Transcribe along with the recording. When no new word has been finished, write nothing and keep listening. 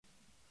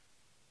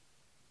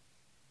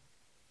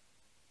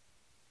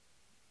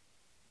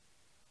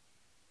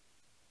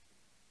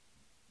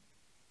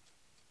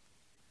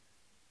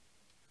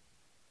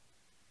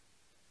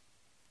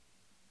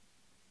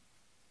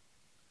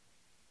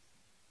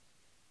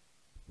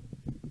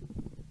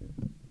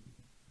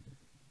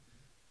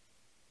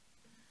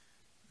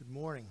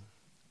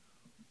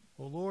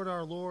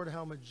Lord,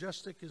 how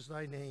majestic is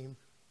thy name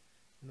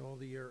in all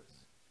the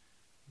earth.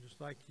 I'd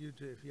just like you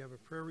to, if you have a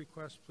prayer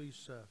request,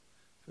 please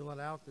fill it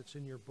out. That's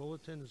in your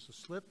bulletin. It's a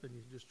slip, and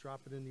you just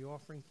drop it in the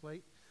offering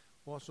plate.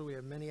 Also, we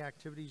have many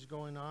activities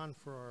going on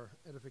for our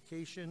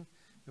edification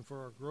and for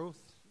our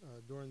growth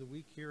during the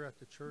week here at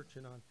the church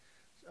and on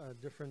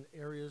different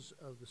areas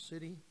of the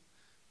city.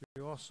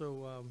 We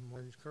also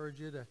want to encourage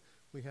you that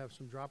we have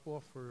some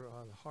drop-off for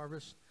the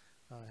harvest,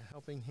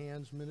 Helping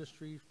Hands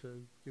Ministry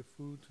to give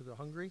food to the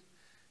hungry.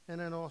 And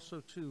then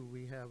also, too,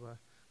 we have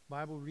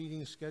Bible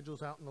reading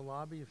schedules out in the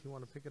lobby if you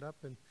want to pick it up.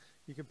 And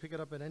you can pick it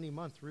up at any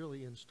month,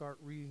 really, and start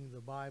reading the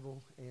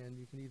Bible. And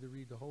you can either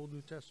read the whole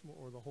New Testament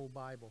or the whole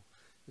Bible.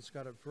 It's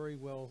got a very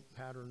well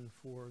pattern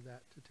for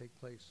that to take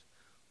place.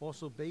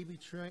 Also, baby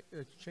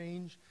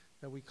change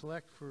that we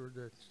collect for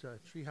the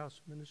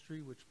Treehouse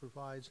Ministry, which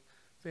provides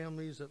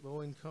families at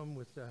low income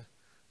with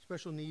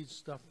special needs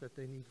stuff that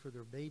they need for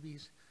their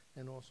babies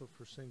and also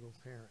for single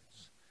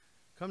parents.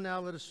 Come now,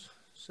 let us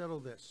settle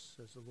this,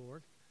 says the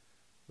Lord.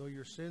 Though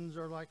your sins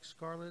are like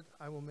scarlet,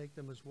 I will make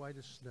them as white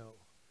as snow.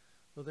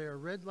 Though they are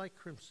red like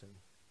crimson,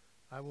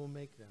 I will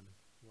make them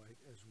white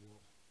as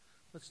wool.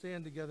 Let's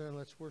stand together and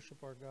let's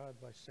worship our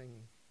God by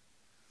singing.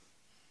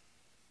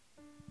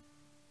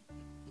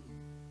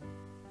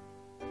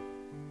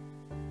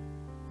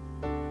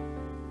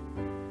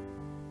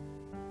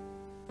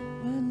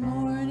 When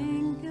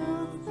morning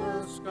gilds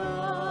the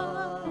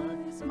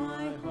skies,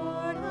 my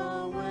heart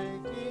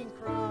awaking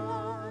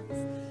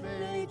cries,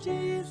 may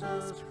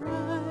Jesus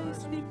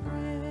Christ be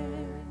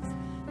praised,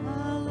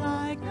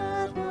 alike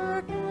at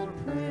work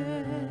and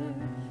prayer,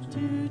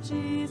 to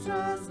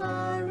Jesus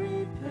I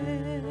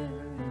repair.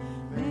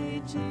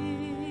 May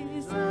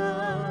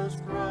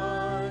Jesus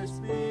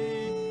Christ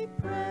be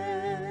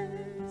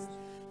praised.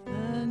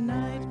 The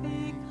night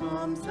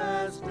becomes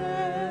as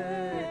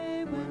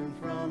day, when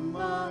from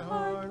my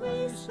heart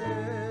we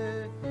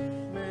say,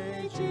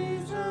 may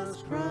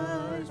Jesus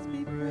Christ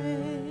be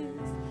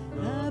praised.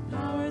 The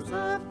powers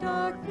of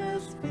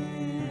darkness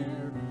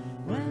fear,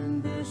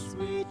 when this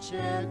sweet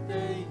chant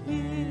they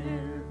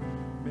hear.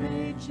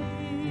 May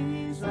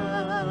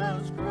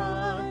Jesus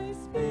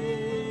Christ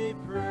be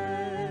praised.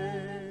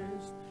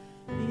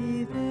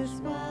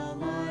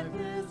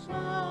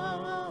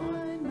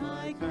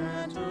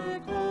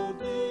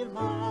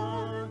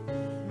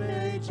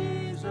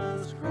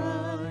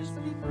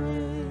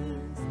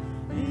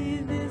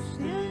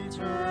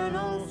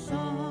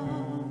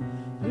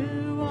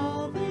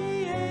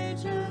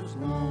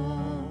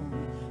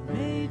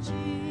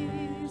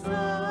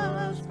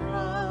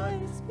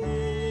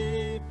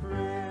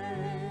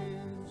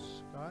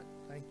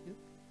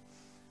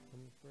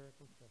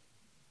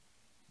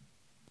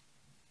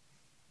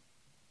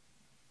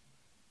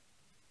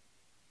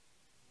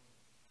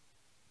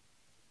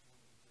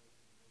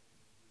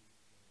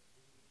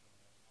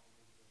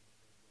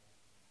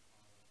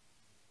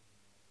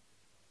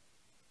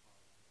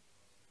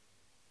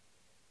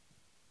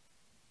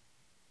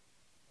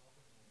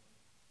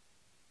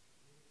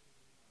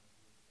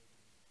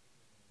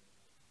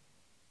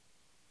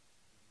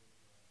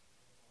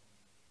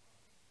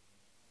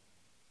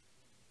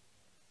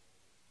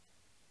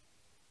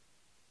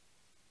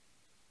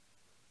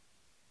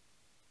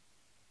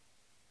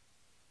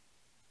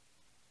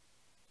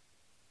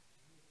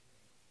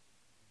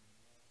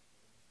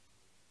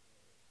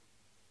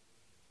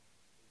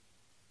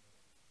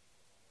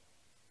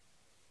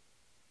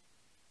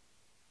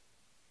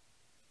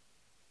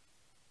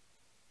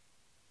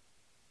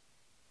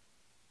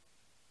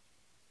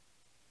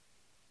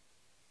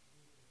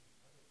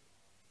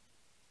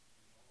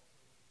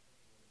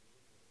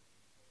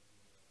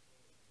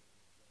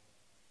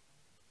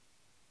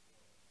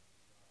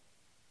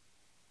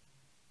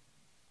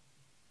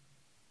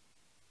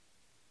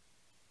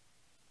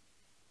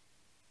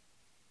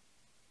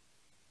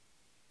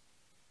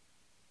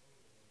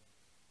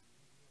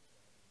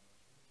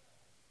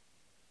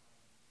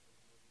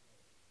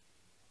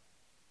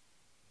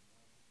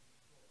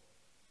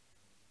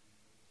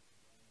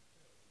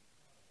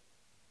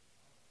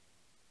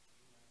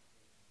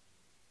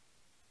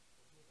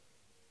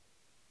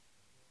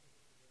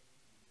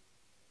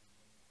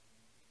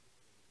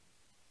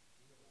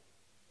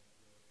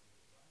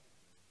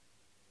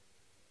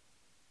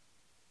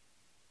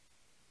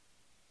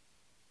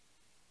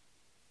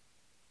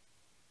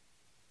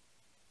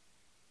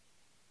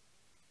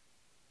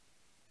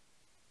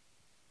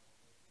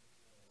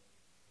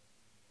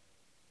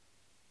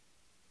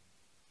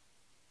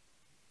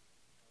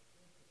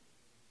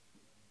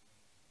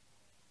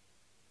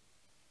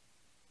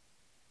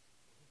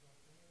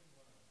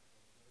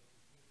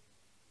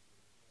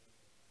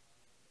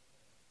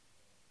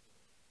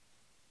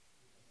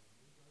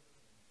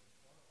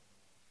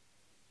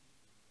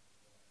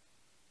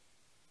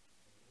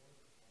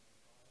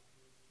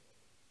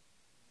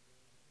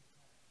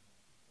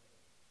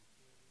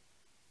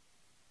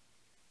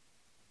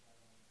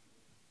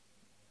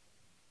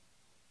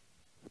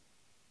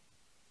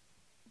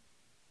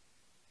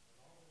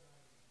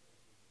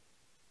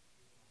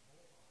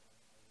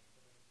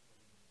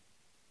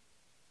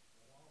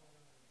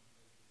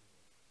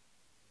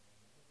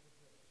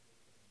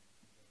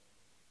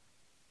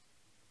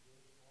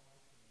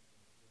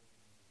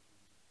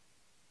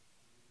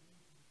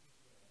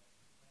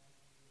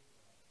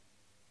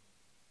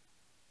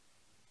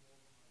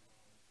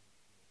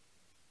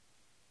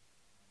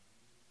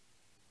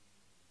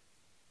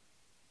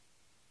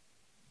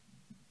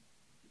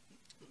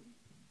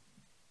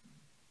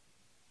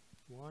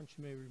 you want,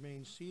 you may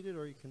remain seated,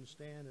 or you can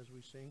stand as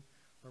we sing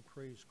our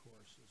praise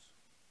choruses.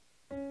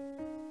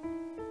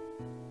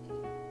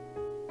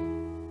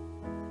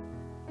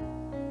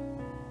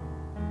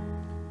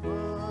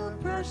 My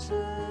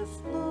precious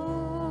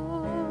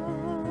Lord,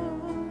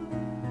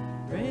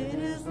 great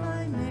is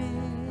thy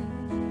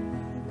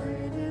name,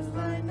 great is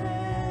thy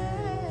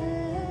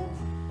name,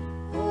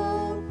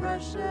 oh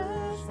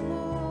precious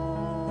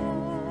Lord,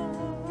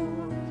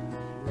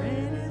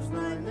 great is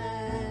thy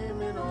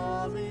name in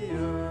all the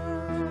earth,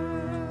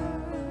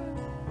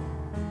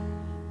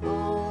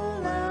 O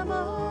Lamb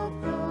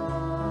of God,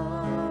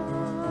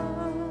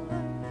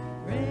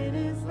 great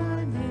is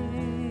thy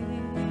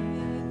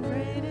name,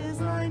 great is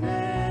thy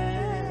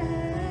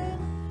name,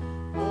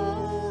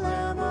 O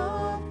Lamb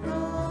of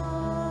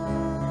God,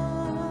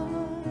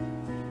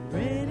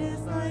 great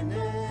is thy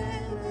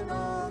name in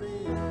all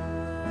the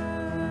earth,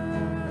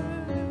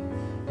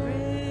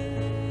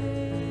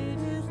 great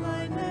is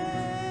thy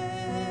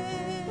name,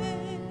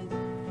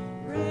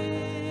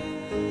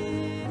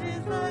 great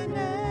is thy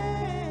name,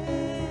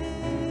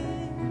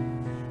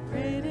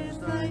 great is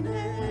thy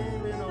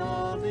name in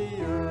all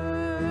the earth,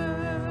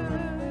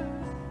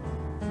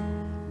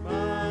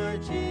 my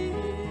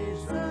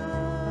Jesus,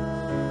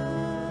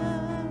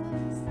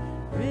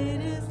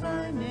 great is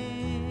thy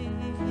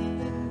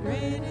name,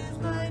 great is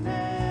thy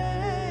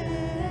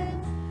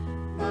name,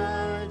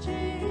 my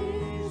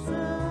Jesus,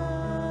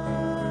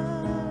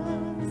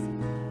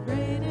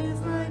 great is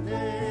thy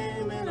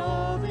name in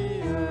all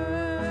the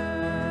earth,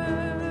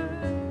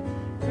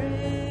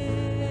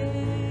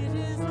 great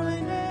is thy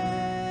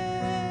name,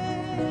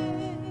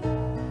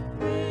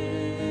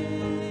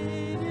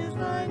 great is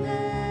thy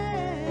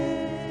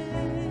name,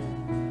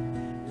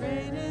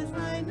 great is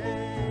thy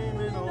name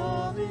in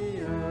all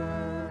the earth.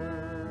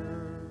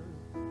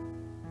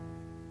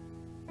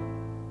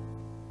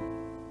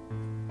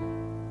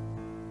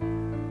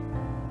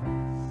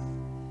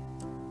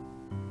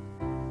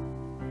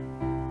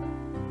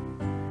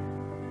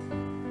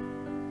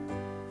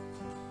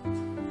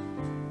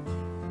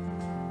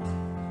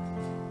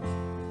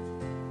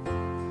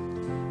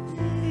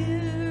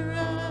 Here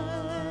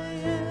I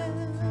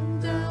am,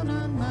 down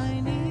on my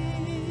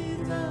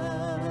knees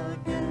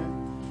again,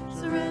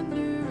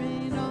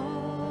 surrendering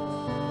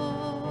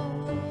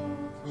all,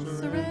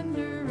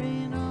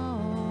 surrendering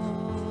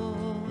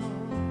all.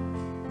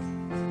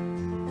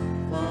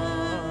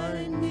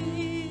 Find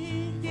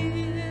me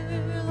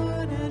here,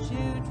 Lord, as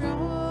you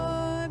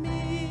draw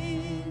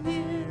me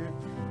near,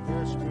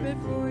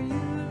 desperate for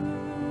you,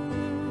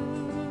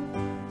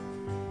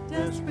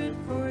 desperate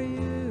for you.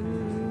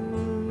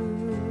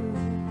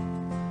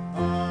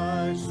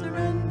 I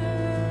surrender.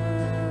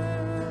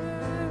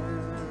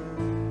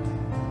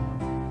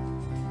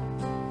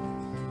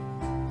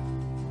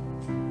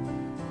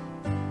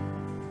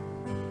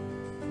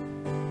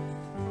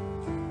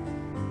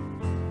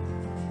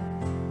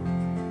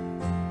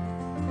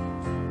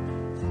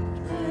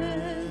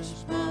 Drench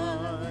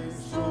my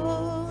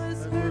soul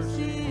as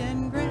mercy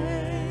and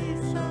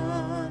grace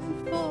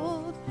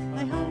unfold.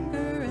 I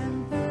hunger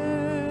and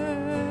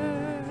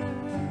thirst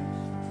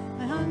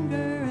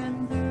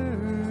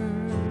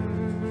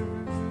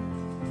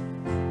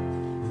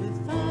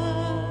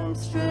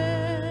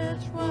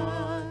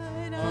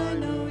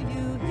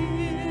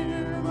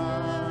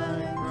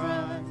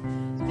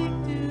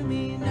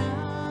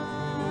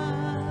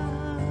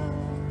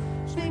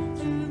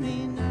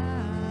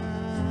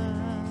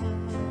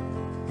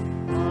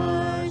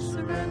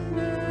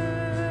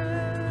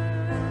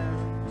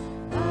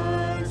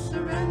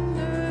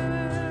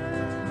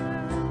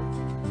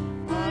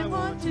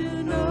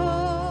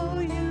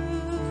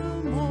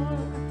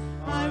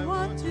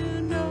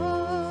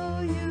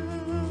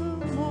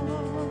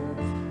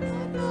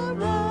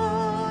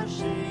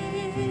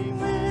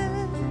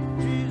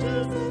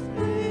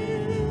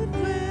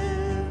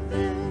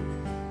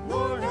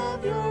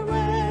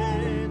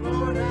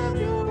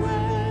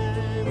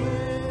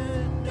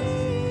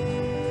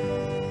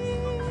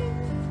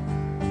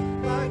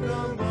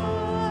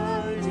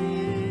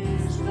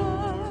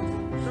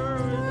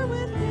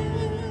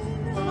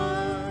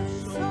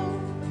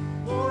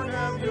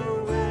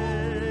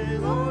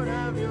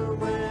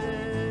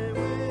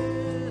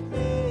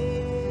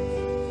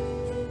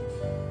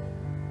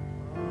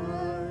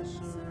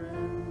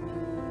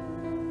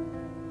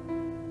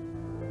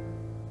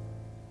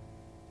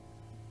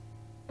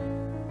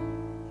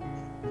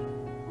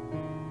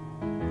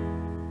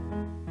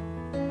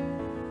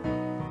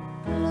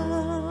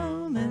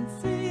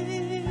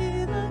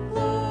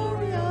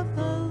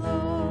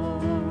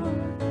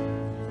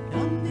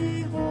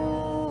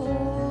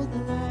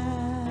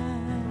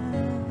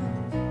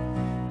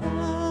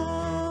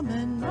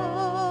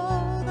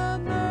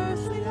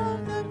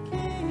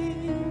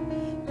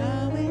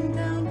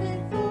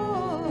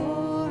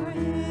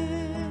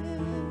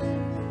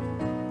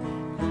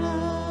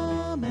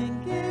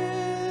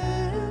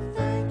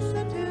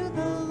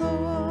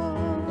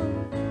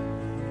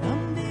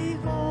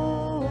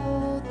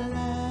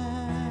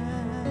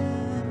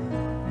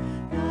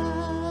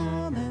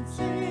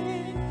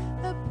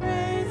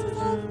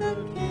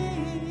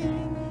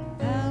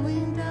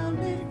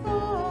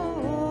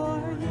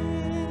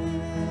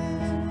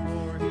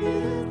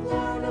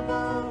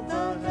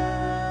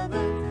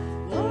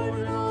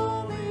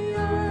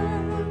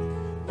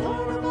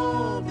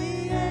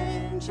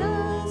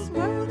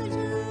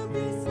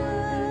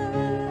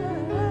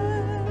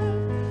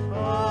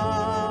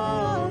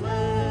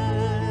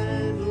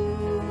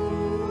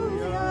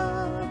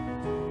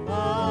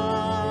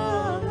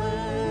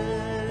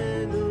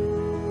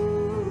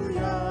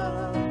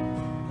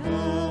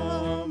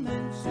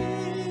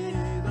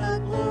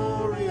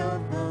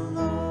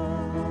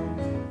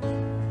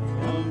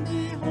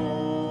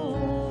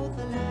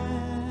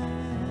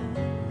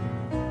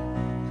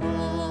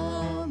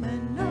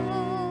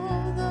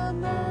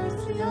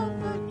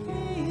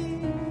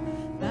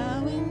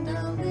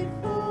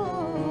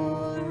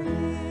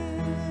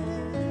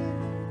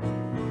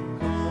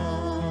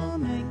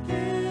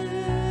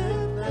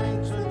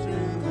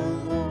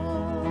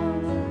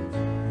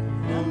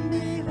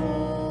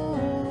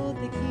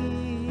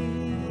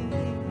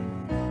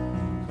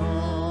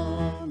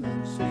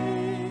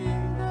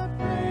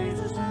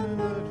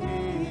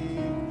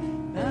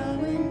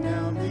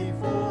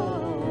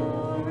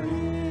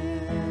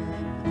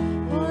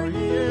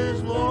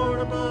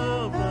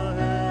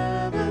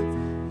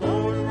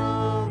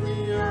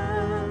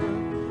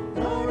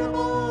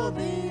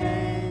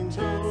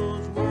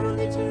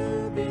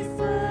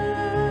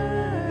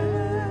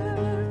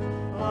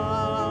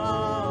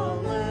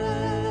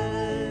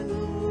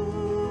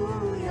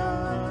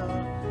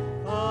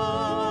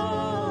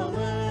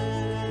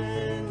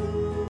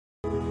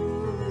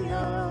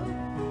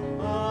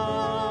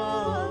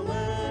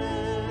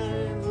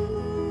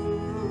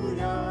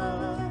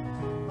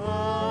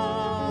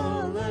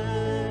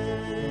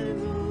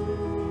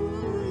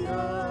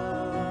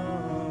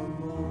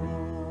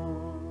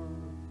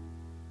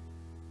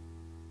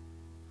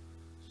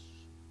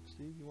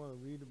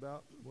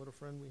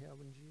friend we have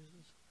in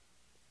Jesus?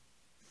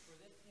 For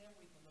this hymn,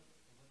 we can look at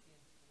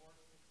Philippians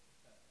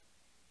 4:6-7.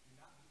 Do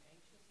not be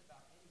anxious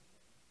about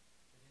anything,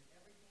 but in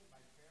everything by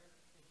prayer and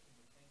petition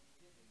with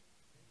thanksgiving,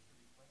 present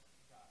your requests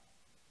to God.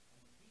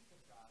 And the peace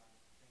of God,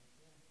 which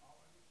transcends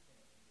all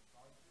understanding, will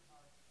guard your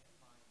hearts and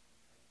minds in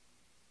Christ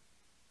Jesus.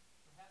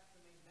 Perhaps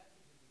the main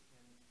message of this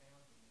hymn is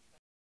found in the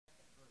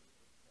second verse,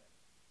 which says,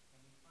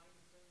 "And we find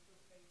a friend so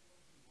faithful,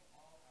 he will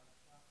all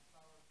our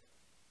sorrows bear.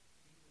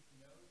 Jesus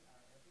knows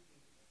our every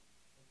weakness,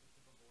 take it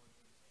to the Lord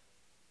in prayer."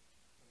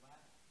 The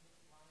last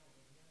line of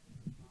the hymn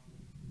is the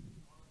following: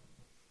 "On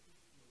until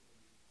peace be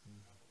released,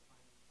 I will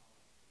find a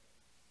solace there."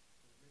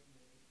 It was written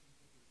in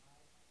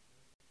 1855 by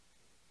Joseph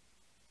Smith.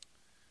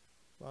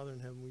 Father in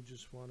heaven, we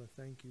just want to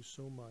thank you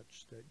so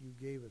much that you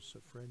gave us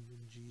a friend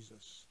in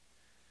Jesus.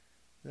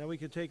 And that we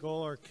can take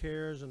all our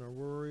cares and our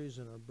worries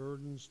and our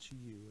burdens to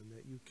you, and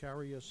that you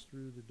carry us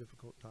through the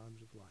difficult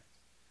times of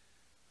life.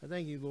 I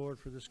thank you, Lord,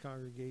 for this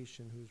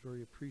congregation who is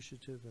very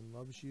appreciative and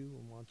loves you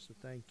and wants to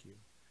thank you.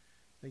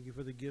 Thank you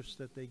for the gifts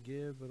that they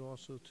give, but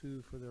also,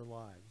 too, for their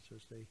lives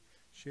as they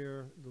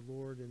share the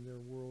Lord in their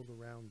world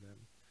around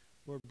them.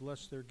 Lord,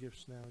 bless their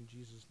gifts now in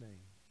Jesus'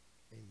 name.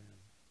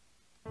 Amen.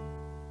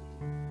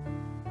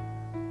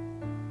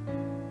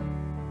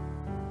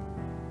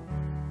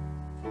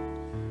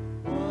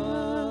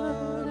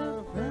 What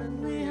a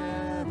friend we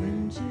have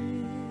in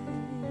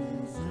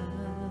Jesus,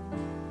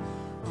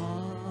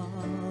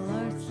 all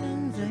our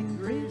sins and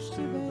griefs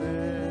to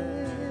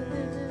bear.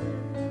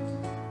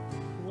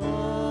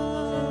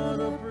 What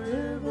a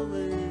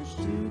privilege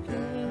to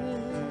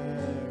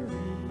carry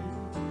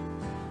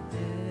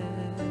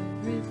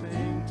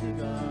everything to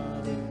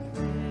God in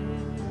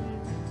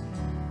prayer.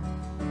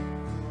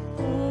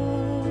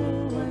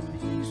 Oh, what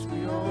peace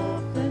we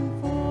often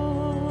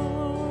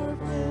forfeit.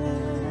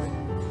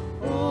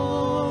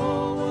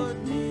 Oh, what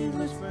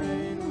needless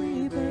pain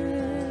we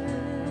bear.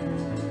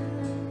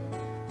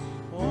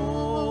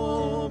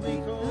 Oh,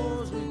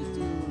 because we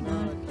do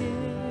not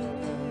carry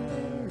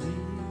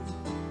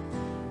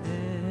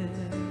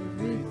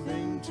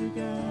everything to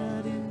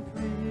God in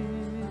prayer.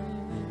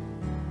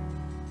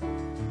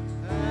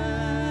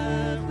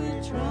 Have we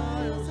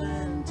trials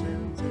and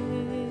temptations?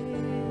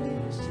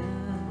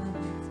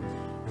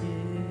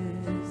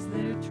 Is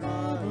there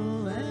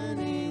trouble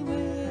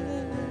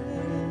anywhere?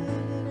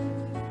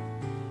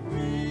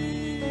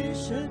 We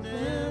should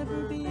never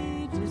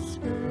be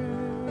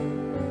discouraged.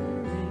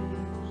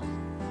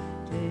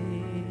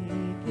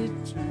 Take it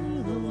to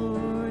the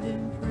Lord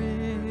in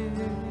prayer.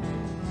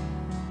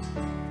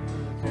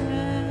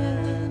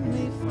 Can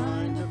we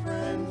find a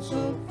friend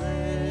so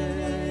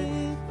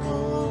faithful,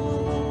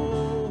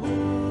 who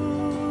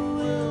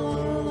will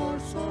all our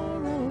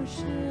sorrow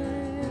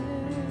share?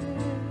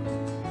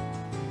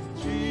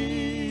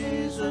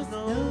 Jesus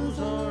knows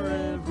our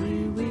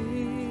every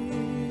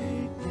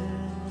weakness.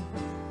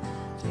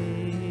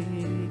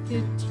 Take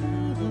it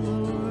to the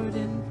Lord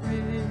in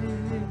prayer.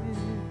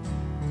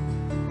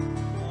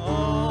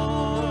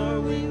 Are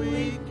we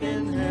weak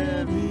and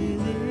heavy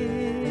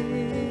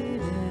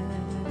laden,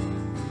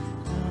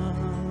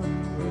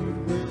 covered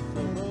with a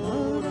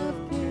load of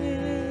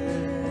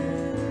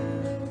care?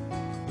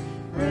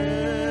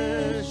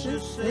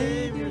 Precious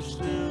Savior,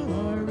 still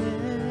our refuge.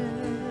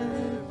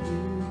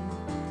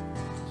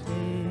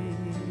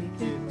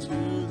 Take it to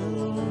the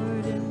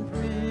Lord in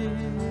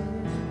prayer.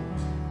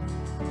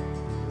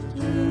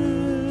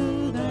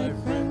 Do thy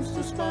friends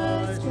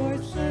despise,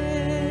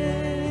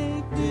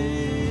 forsake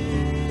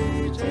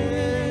thee?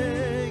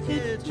 Take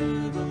it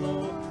to the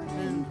Lord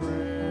in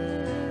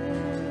prayer.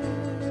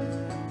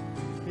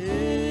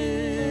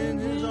 In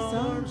his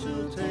arms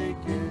he'll take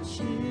and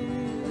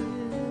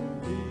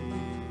shield thee.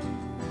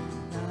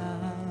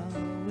 Thou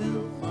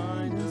wilt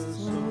find a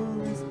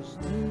solace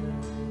there.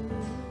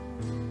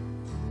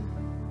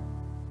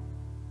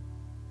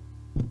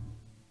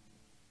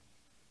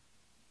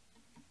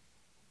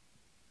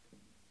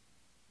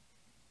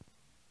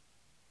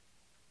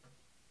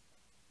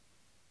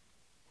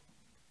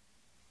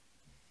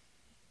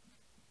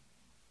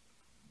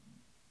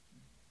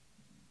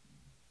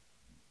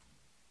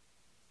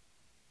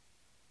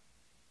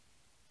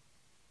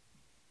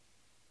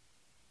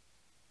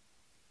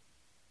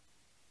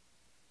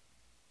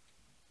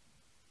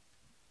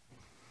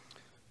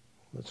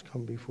 Let's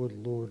come before the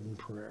Lord in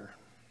prayer.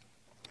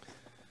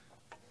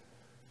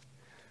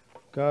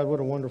 God, what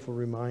a wonderful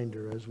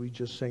reminder as we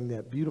just sang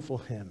that beautiful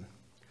hymn,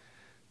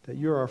 that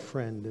you're our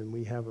friend, and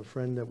we have a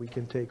friend that we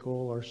can take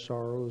all our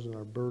sorrows and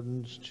our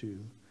burdens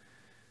to,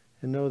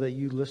 and know that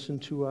you listen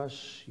to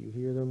us, you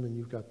hear them, and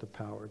you've got the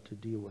power to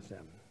deal with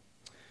them.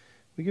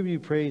 We give you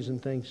praise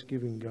and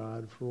thanksgiving,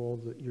 God, for all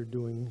that you're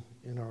doing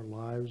in our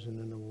lives and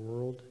in the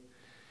world.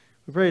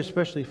 We pray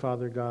especially,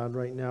 Father God,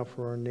 right now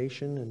for our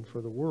nation and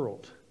for the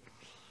world,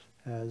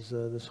 as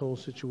this whole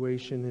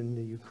situation in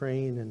the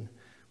Ukraine and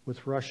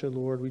with Russia,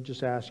 Lord, we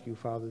just ask you,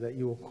 Father, that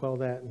you will quell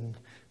that and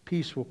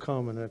peace will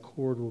come and an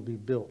accord will be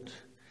built.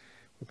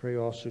 We pray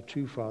also,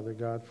 too, Father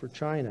God, for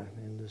China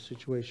and the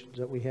situations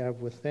that we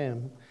have with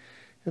them.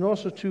 And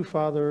also, too,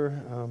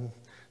 Father,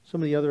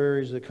 some of the other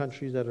areas of the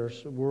country that are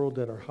world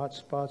that are hot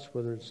spots,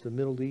 whether it's the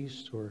Middle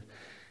East or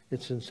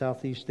it's in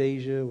Southeast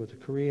Asia with the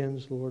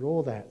Koreans, Lord,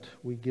 all that,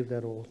 we give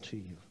that all to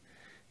you.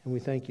 And we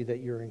thank you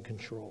that you're in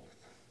control.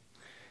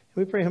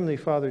 And we pray, Heavenly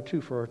Father,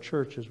 too, for our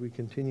church as we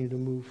continue to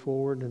move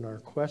forward in our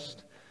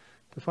quest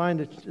to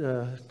find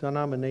a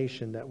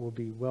denomination that will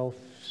be well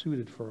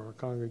suited for our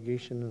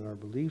congregation and our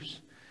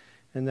beliefs,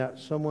 and that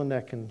someone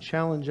that can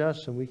challenge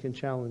us and we can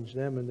challenge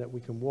them, and that we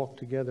can walk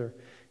together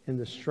in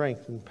the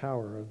strength and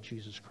power of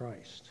Jesus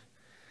Christ.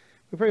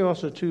 We pray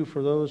also, too,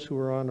 for those who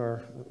are on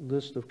our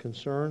list of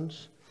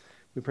concerns.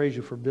 We praise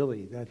you for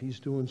Billy, that he's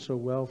doing so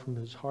well from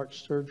his heart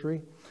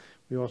surgery.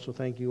 We also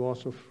thank you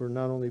also for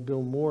not only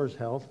Bill Moore's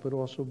health, but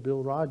also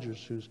Bill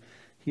Rogers, who's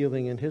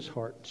healing in his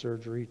heart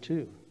surgery,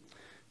 too.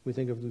 We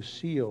think of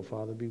Lucille,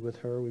 Father, be with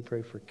her. We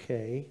pray for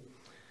Kay.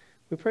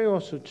 We pray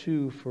also,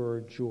 too,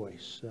 for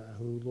Joyce,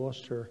 who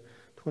lost her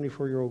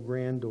 24-year-old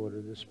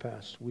granddaughter this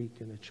past week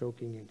in a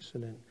choking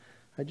incident.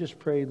 I just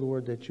pray,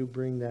 Lord, that you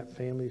bring that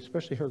family,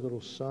 especially her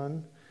little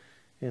son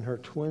and her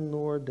twin,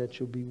 Lord, that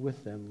you'll be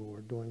with them,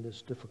 Lord, during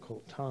this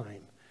difficult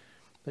time.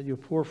 That you'll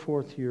pour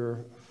forth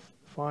your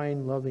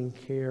fine, loving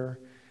care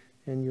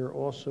and your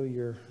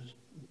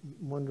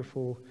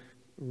wonderful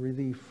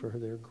relief for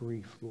their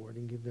grief, Lord,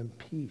 and give them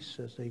peace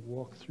as they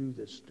walk through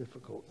this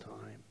difficult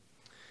time.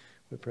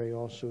 We pray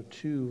also,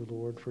 too,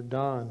 Lord, for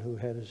Don, who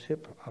had his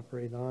hip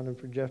operated on, and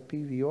for Jeff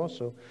Peavy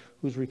also,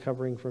 who's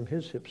recovering from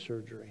his hip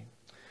surgery.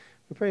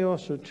 We pray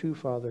also, too,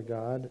 Father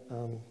God,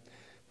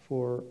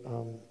 for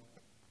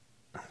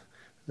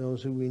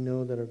those who we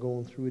know that are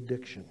going through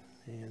addiction,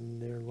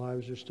 and their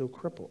lives are still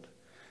crippled.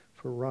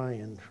 For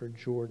Ryan, for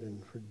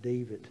Jordan, for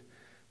David,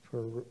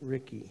 for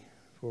Ricky,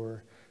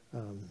 for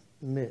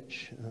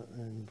Mitch,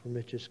 and for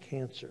Mitch's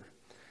cancer.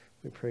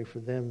 We pray for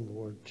them,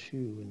 Lord,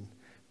 too, and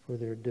for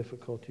their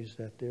difficulties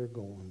that they're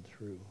going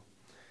through.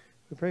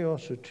 We pray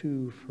also,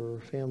 too,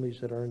 for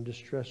families that are in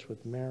distress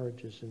with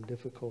marriages and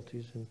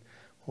difficulties in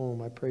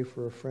home. I pray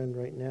for a friend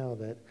right now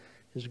that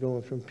is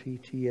going from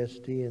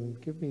PTSD,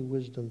 and give me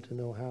wisdom to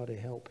know how to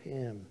help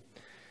him.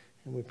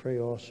 And we pray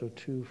also,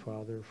 too,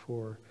 Father,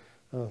 for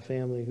a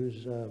family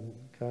who's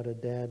got a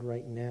dad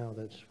right now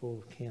that's full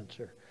of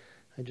cancer.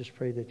 I just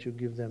pray that you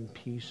give them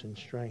peace and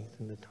strength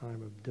in the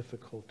time of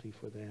difficulty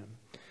for them.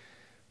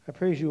 I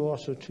praise you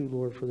also, too,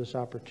 Lord, for this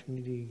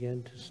opportunity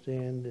again to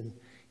stand and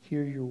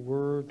hear your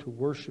word, to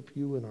worship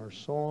you in our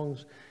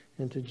songs,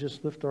 and to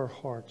just lift our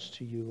hearts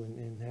to you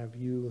and have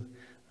you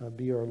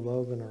be our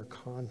love and our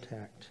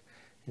contact,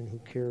 and who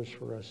cares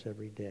for us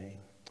every day.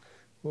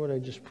 Lord, I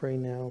just pray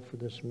now for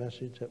this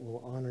message that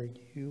will honor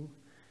you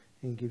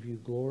and give you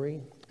glory,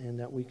 and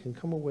that we can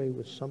come away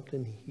with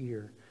something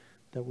here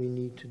that we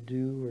need to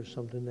do, or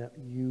something that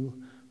you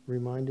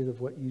reminded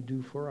of what you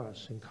do for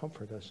us, and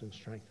comfort us and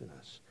strengthen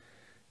us.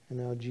 And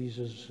now,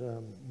 Jesus,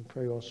 we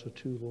pray also,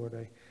 too, Lord,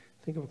 I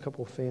think of a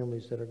couple of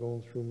families that are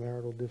going through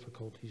marital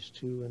difficulties,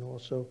 too, and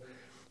also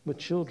with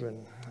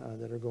children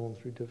that are going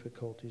through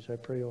difficulties. I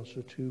pray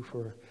also, too,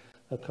 for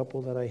a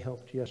couple that I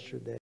helped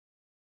yesterday.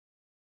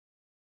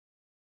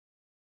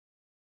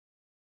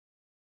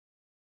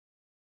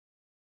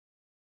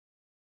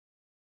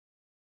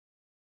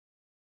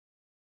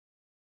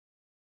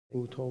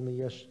 Who told me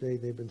yesterday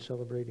they've been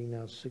celebrating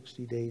now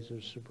 60 days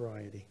of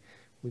sobriety.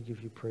 We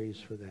give you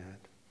praise for that.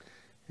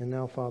 And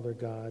now, Father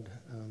God,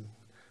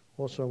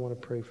 also I want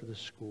to pray for the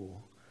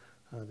school,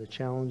 the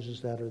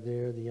challenges that are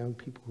there, the young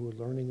people who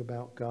are learning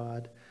about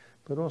God,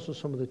 but also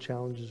some of the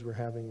challenges we're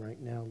having right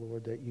now,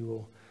 Lord, that you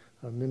will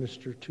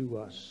minister to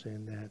us,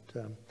 and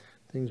that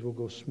things will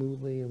go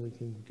smoothly and we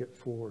can get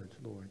forward,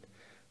 Lord.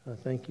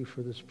 Thank you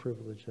for this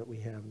privilege that we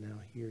have now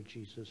here,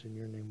 Jesus. In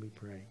your name we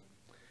pray.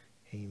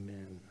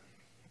 Amen.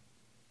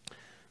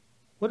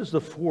 What is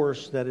the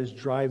force that is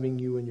driving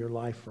you in your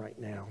life right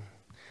now?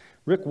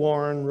 Rick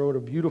Warren wrote a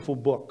beautiful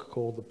book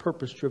called The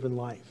Purpose-Driven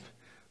Life.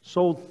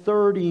 Sold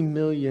 30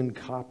 million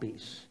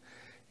copies.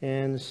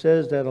 And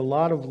says that a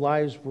lot of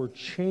lives were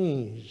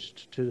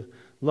changed to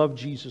love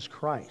Jesus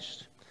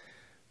Christ.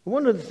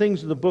 One of the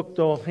things the book,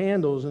 though,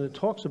 handles, and it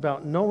talks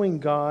about knowing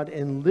God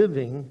and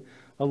living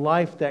a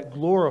life that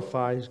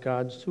glorifies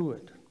God to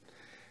it.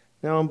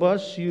 Now,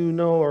 unless you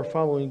know are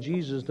following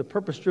Jesus, the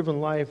purpose-driven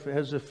life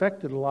has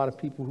affected a lot of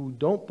people who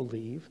don't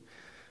believe,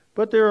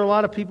 but there are a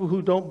lot of people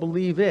who don't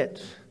believe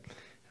it.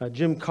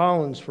 Jim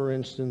Collins, for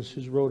instance,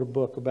 has wrote a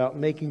book about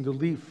making the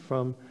leap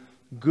from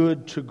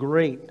good to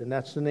great, and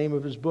that's the name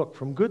of his book,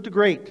 From Good to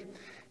Great.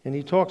 And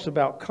he talks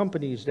about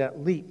companies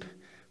that leap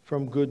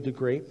from good to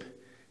great.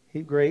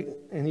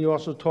 And he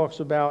also talks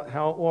about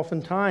how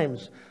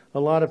oftentimes a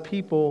lot of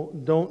people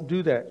don't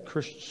do that.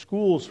 Christian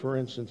schools, for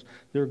instance,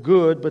 they're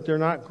good, but they're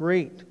not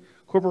great.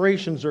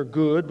 Corporations are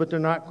good, but they're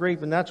not great,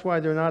 and that's why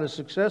they're not as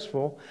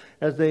successful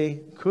as they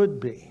could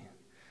be.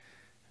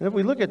 And if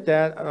we look at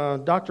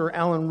that, Dr.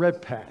 Alan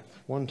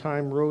Redpath one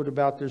time wrote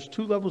about there's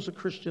two levels of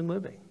Christian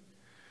living.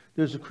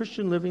 There's a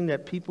Christian living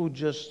that people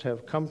just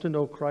have come to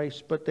know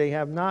Christ, but they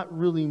have not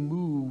really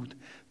moved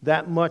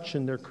that much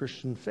in their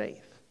Christian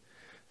faith.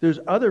 There's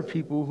other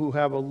people who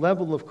have a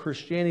level of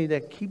Christianity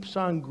that keeps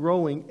on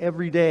growing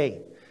every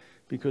day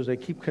because they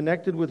keep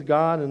connected with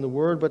God and the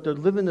Word, but they're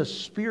living a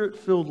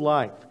Spirit-filled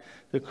life,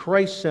 the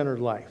Christ-centered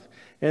life.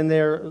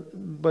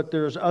 But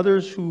there's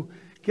others who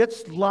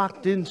gets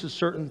locked into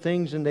certain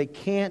things and they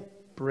can't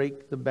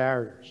break the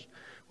barriers.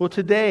 Well,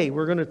 today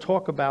we're going to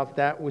talk about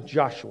that with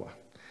Joshua.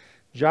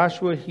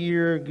 Joshua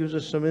here gives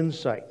us some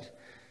insight.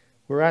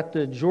 We're at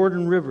the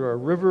Jordan River, a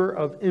river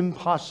of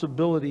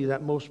impossibility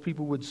that most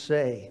people would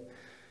say.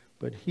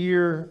 But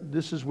here,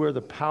 this is where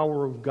the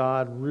power of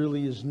God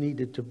really is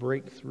needed to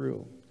break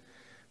through.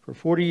 For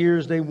 40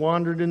 years they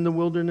wandered in the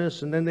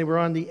wilderness, and then they were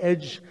on the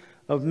edge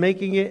of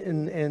making it,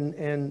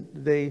 and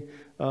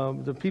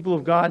the people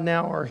of God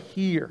now are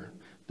here.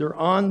 They're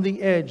on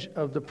the edge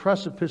of the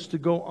precipice to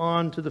go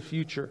on to the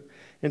future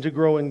and to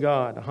grow in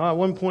God.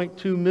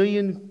 1.2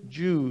 million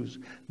Jews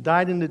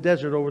died in the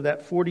desert over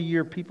that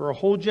 40-year period. A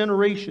whole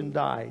generation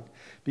died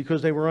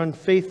because they were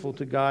unfaithful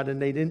to God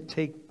and they didn't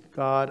take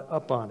God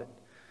up on it.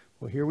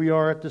 Well, here we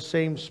are at the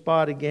same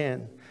spot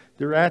again.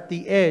 They're at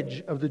the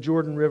edge of the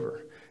Jordan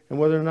River and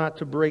whether or not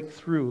to break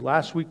through.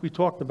 Last week we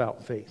talked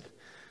about faith.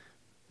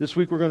 This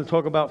week we're going to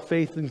talk about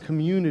faith in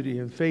community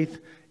and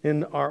faith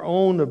in our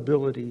own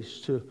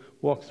abilities to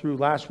walk through.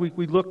 Last week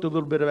we looked a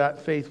little bit about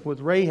faith with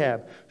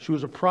Rahab. She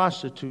was a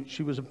prostitute.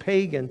 She was a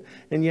pagan.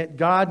 And yet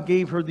God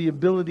gave her the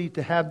ability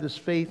to have this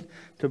faith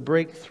to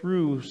break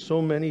through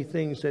so many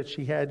things that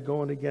she had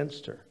going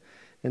against her.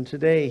 And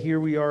today,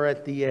 here we are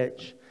at the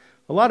edge.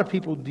 A lot of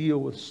people deal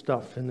with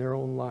stuff in their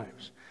own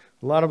lives.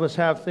 A lot of us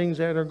have things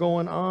that are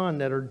going on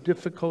that are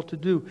difficult to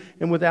do.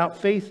 And without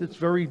faith, it's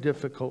very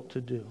difficult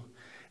to do.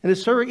 And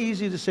it's very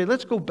easy to say,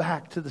 let's go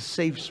back to the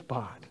safe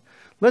spot.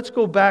 Let's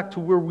go back to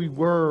where we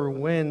were,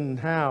 when,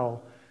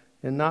 how,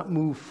 and not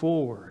move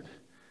forward.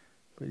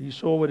 But you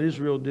saw what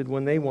Israel did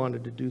when they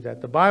wanted to do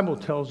that. The Bible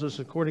tells us,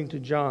 according to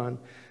John,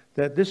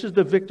 that this is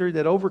the victory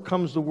that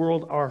overcomes the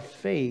world, our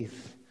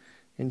faith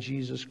in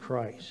Jesus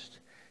Christ.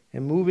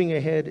 And moving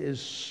ahead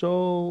is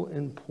so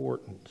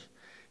important.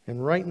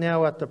 And right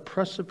now, at the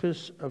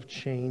precipice of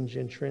change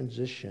and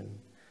transition,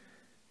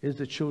 is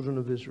the children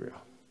of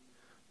Israel.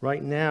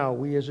 Right now,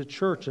 we as a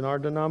church in our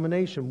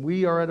denomination,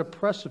 we are at a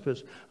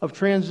precipice of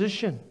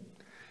transition.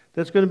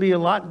 That's going to be a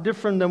lot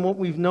different than what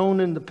we've known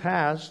in the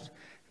past.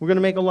 We're going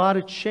to make a lot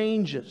of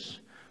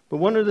changes. But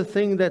one of the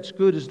things that's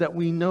good is that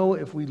we know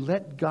if we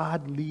let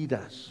God lead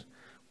us,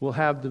 we'll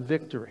have the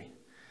victory.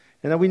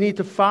 And that we need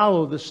to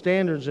follow the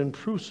standards and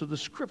proofs of the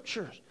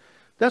Scriptures.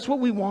 That's what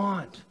we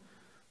want.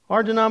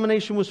 Our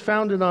denomination was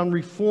founded on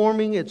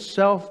reforming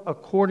itself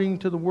according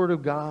to the Word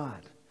of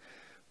God.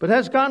 But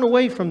has gotten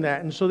away from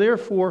that. And so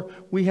therefore,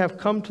 we have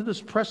come to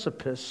this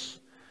precipice.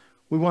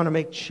 We want to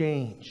make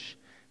change.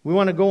 We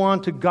want to go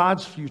on to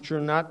God's future,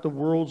 not the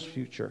world's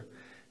future.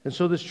 And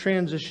so this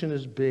transition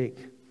is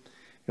big.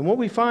 And what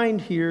we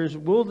find here is,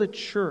 will the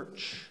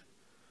church,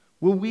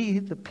 will we,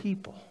 the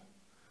people,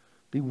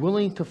 be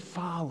willing to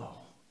follow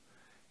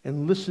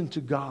and listen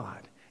to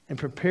God and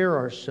prepare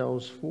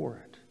ourselves for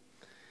it?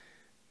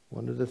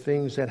 One of the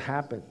things that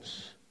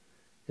happens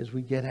is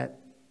we get at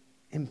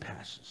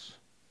impasses.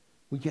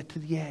 We get to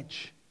the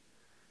edge.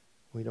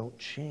 We don't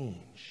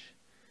change.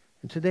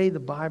 And today the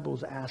Bible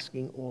is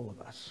asking all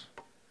of us,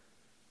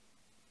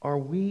 are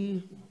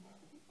we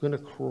going to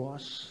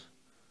cross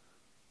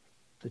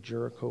the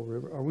Jericho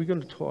River? Are we going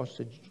to cross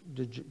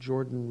the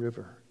Jordan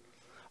River?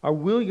 Are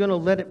we going to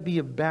let it be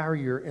a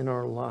barrier in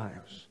our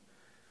lives?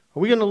 Are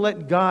we going to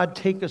let God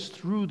take us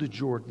through the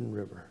Jordan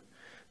River?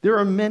 There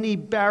are many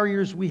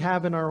barriers we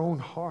have in our own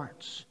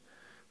hearts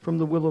from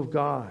the will of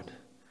God.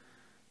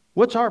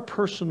 What's our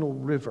personal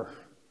river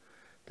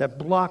that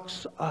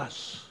blocks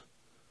us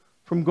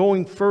from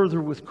going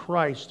further with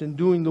Christ and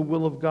doing the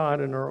will of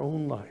God in our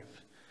own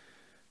life?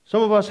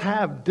 Some of us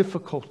have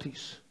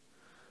difficulties.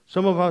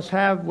 Some of us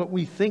have what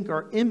we think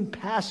are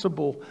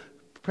impassable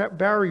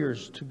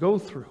barriers to go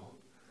through.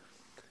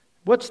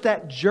 What's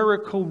that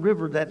Jericho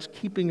River that's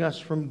keeping us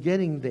from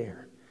getting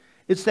there?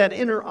 It's that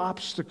inner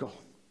obstacle.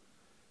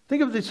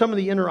 Think of some of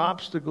the inner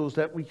obstacles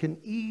that we can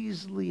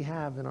easily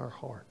have in our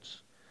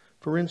hearts.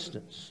 For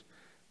instance,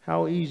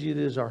 how easy it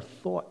is our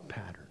thought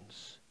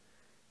patterns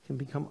can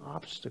become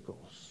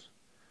obstacles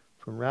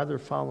from rather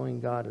following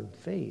God in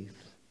faith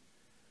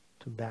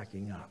to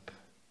backing up.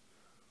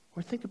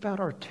 Or think about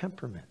our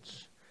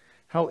temperaments.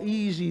 How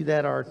easy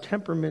that our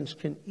temperaments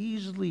can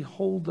easily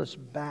hold us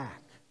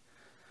back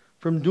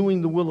from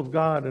doing the will of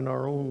God in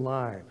our own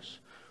lives.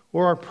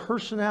 Or our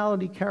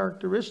personality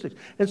characteristics.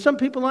 And some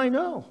people I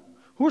know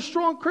who are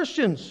strong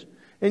Christians,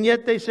 and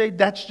yet they say,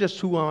 that's just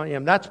who I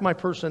am. That's my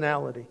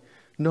personality.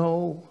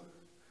 No.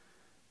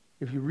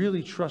 If you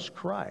really trust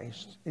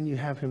Christ and you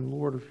have Him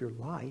Lord of your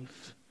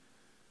life,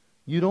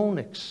 you don't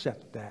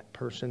accept that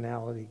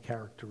personality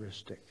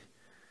characteristic.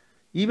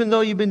 Even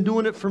though you've been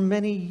doing it for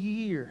many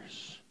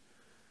years,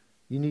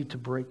 you need to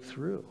break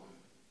through.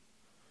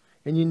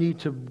 And you need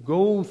to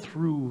go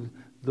through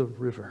the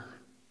river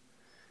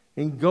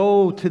and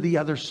go to the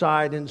other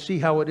side and see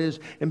how it is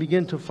and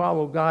begin to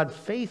follow God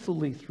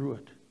faithfully through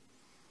it.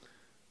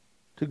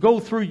 to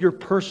go through your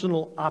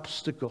personal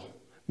obstacle.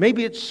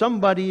 Maybe it's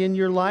somebody in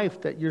your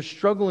life that you're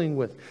struggling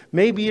with.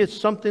 Maybe it's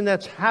something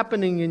that's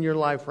happening in your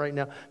life right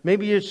now.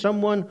 Maybe it's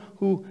someone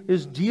who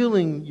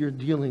you're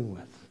dealing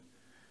with.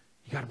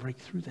 You got to break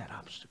through that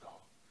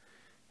obstacle.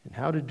 And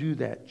how to do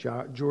that,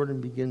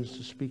 Jordan begins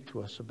to speak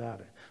to us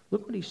about it.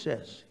 Look what he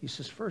says. He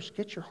says, first,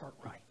 get your heart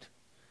right.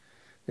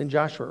 Then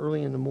Joshua,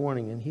 early in the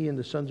morning, and he and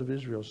the sons of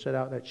Israel set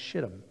out at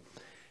Shittim.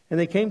 And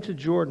they came to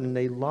Jordan, and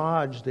they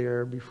lodged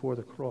there before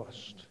the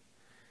cross.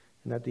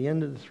 And at the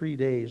end of the 3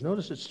 days,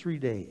 notice it's 3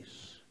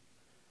 days,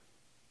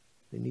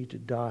 they need to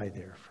die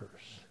there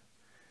first.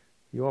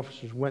 The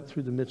officers went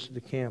through the midst of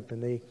the camp,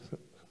 and they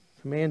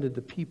commanded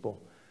the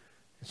people,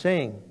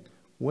 saying,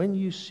 when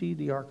you see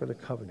the Ark of the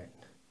Covenant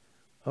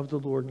of the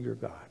Lord your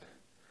God,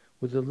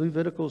 with the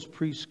Levitical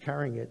priests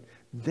carrying it,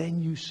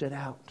 then you set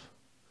out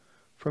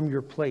from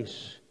your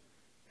place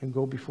and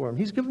go before him.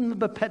 He's giving them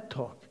the pet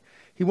talk.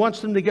 He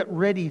wants them to get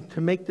ready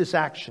to make this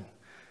action.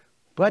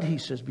 But he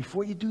says,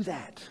 before you do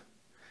that,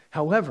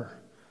 however,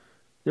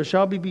 there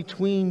shall be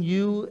between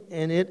you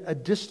and it a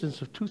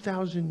distance of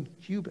 2,000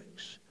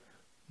 cubits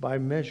by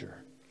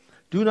measure.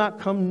 Do not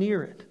come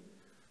near it,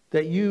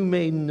 that you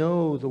may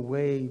know the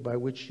way by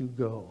which you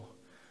go,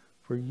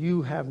 for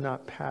you have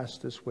not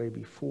passed this way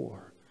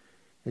before.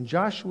 And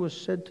Joshua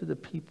said to the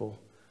people,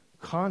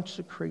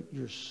 consecrate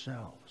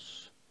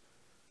yourselves,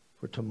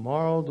 for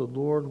tomorrow the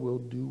Lord will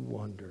do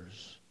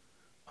wonders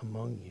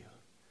among you.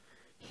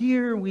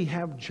 Here we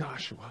have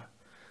Joshua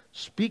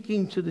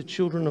speaking to the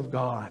children of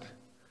God.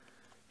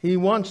 He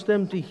wants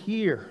them to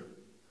hear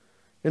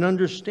and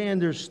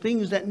understand there's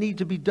things that need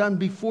to be done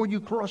before you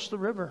cross the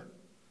river.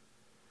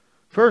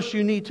 First,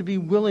 you need to be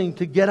willing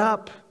to get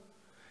up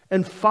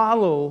and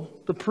follow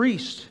the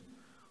priest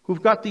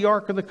who've got the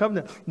Ark of the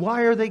Covenant.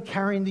 Why are they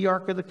carrying the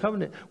Ark of the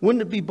Covenant?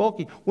 Wouldn't it be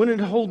bulky?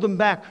 Wouldn't it hold them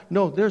back?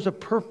 No, there's a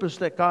purpose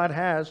that God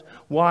has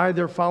why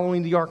they're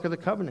following the Ark of the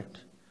Covenant.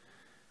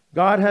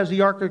 God has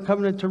the Ark of the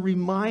Covenant to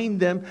remind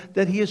them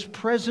that He is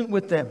present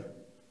with them.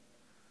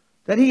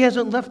 That He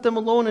hasn't left them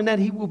alone, and that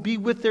He will be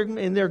with them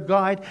in their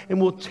guide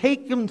and will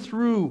take them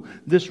through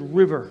this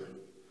river.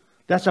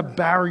 That's a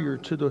barrier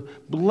to the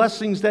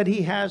blessings that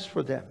He has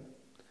for them.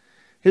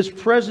 His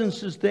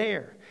presence is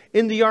there.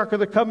 In the Ark of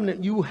the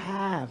Covenant, you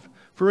have,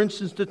 for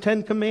instance, the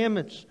 10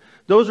 Commandments.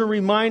 Those are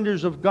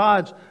reminders of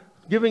God's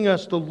giving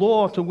us the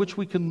law to which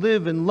we can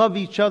live and love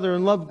each other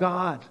and love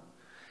God.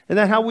 And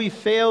that how we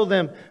fail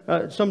them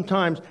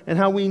sometimes, and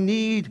how we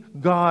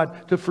need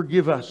God to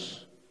forgive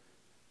us.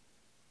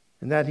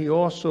 And that He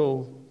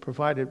also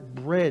provided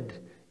bread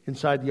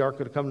inside the Ark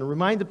of the Covenant.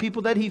 Remind the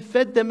people that He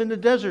fed them in the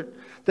desert,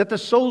 that the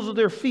soles of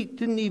their feet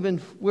didn't even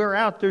wear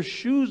out, their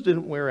shoes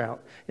didn't wear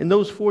out in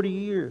those 40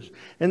 years.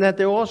 And that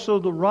they also,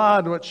 the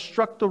rod that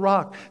struck the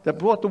rock, that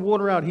brought the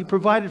water out, He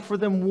provided for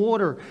them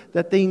water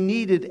that they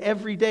needed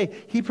every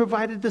day. He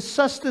provided the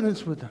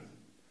sustenance with them.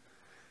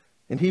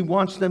 And He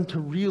wants them to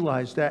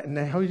realize that. And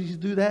how does He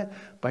do that?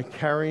 By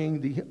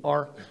carrying the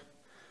ark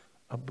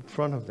up in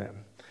front of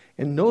them.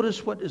 And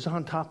notice what is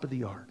on top of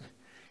the ark.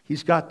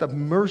 He's got the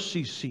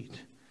mercy seat.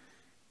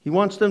 He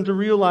wants them to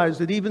realize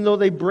that even though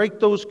they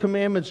break those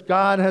commandments,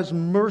 God has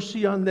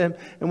mercy on them.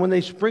 And when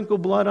they sprinkle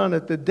blood on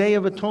it, the Day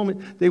of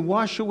Atonement, they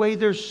wash away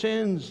their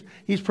sins.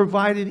 He's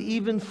provided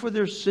even for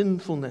their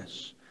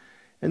sinfulness.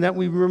 And that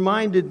we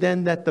reminded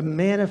then that the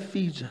manna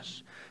feeds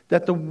us,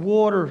 that the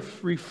water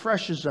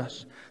refreshes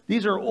us.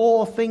 These are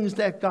all things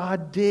that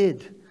God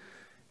did.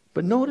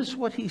 But notice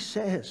what He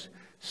says.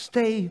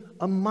 Stay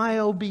a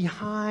mile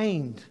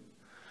behind.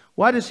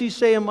 Why does He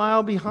say a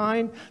mile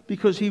behind?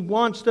 Because He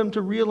wants them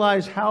to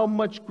realize how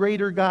much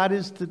greater God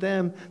is to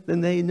them than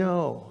they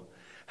know.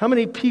 How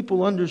many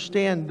people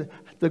understand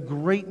the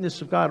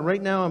greatness of God?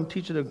 Right now I'm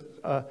teaching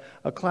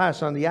a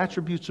class on the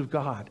attributes of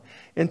God.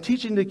 And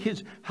teaching the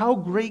kids how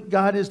great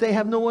God is. They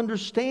have no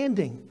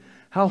understanding.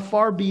 How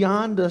far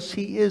beyond us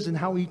He is, and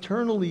how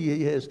eternally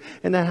He is,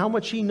 and how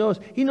much He knows.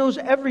 He knows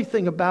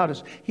everything about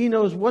us. He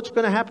knows what's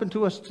going to happen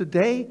to us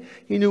today.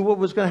 He knew what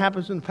was going to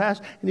happen in the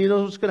past, and He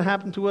knows what's going to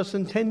happen to us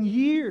in 10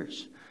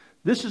 years.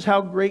 This is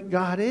how great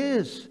God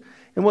is.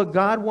 And what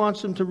God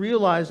wants them to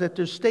realize, that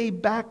they stay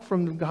back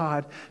from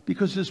God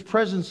because His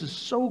presence is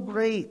so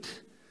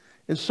great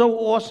and so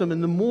awesome.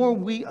 And the more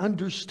we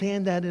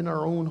understand that in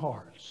our own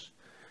hearts,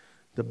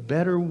 the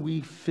better we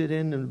fit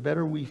in and the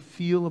better we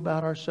feel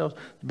about ourselves,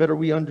 the better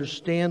we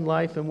understand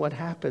life and what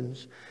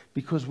happens,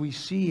 because we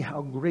see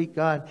how great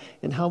God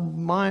and how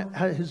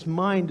His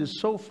mind is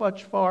so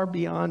much far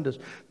beyond us.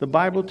 The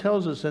Bible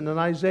tells us, and in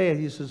Isaiah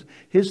He says,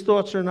 His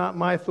thoughts are not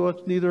my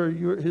thoughts, neither are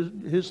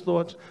his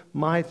thoughts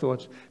my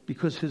thoughts,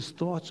 because His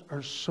thoughts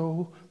are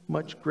so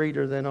much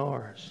greater than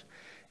ours.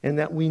 And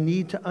that we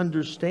need to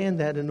understand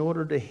that in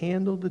order to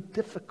handle the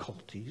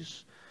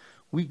difficulties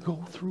we go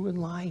through in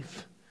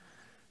life.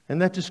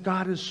 And that this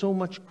God is so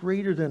much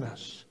greater than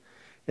us.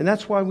 And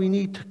that's why we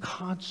need to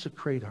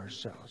consecrate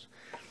ourselves.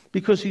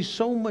 Because He's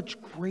so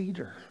much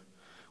greater.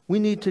 We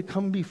need to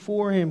come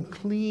before Him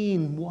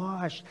clean,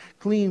 washed,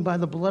 clean by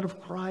the blood of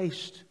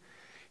Christ.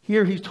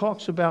 Here he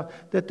talks about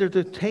that they're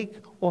to take,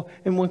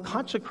 and when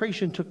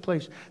consecration took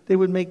place, they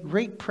would make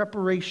great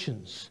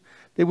preparations.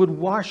 They would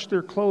wash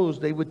their clothes.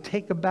 They would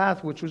take a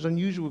bath, which was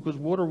unusual because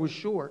water was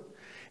short.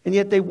 And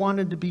yet they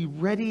wanted to be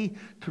ready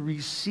to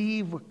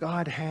receive what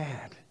God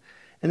had.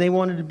 And they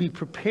wanted to be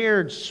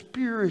prepared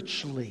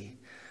spiritually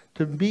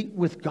to meet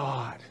with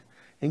God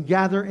and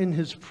gather in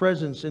His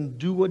presence and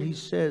do what He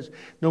says,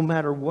 no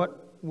matter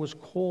what was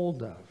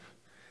called of.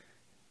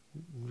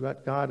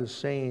 What God is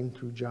saying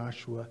through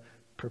Joshua,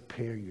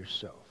 prepare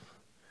yourself.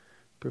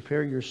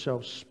 Prepare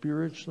yourself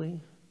spiritually.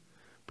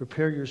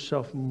 Prepare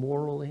yourself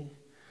morally.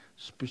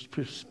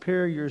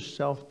 Prepare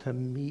yourself to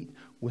meet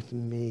with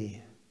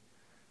me.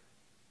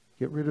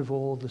 Get rid of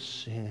all the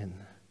sin.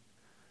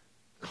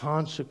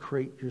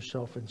 Consecrate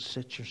yourself and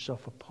set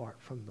yourself apart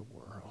from the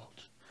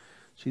world.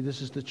 See,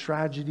 this is the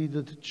tragedy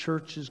that the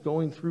church is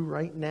going through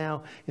right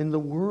now in the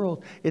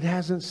world. It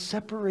hasn't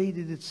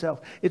separated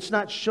itself. It's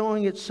not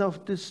showing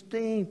itself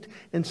distinct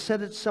and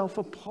set itself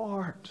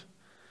apart.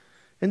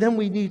 And then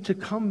we need to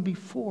come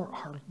before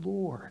our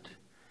Lord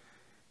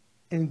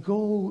and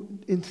go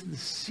into the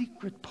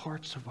secret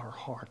parts of our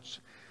hearts,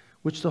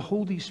 which the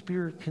Holy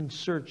Spirit can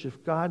search.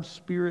 If God's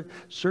Spirit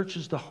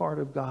searches the heart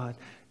of God,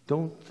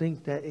 don't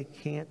think that it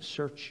can't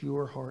search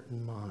your heart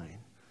and mind.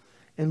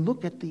 And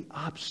look at the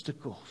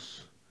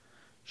obstacles.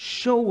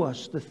 Show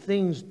us the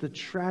things, the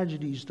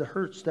tragedies, the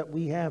hurts that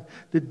we have,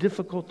 the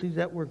difficulties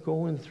that we're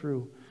going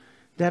through,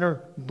 that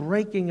are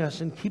breaking us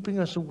and keeping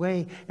us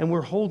away, and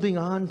we're holding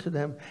on to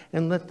them,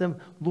 and let them,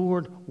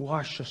 Lord,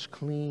 wash us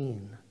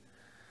clean.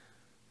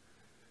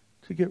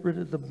 To get rid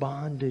of the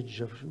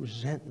bondage of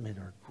resentment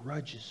or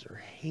grudges or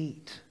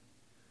hate,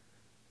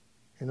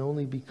 and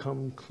only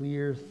become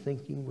clear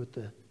thinking with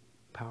the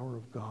power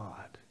of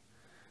God.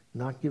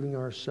 Not giving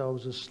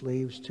ourselves as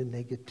slaves to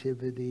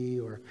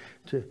negativity or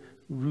to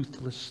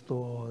ruthless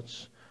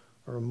thoughts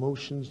or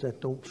emotions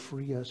that don't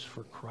free us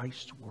for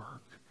Christ's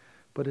work.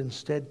 But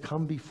instead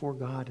come before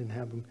God and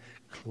have Him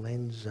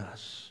cleanse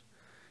us.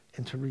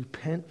 And to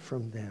repent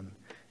from them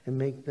and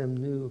make them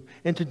new.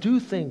 And to do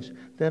things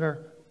that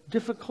are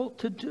difficult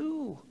to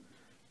do.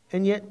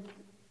 And yet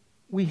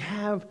we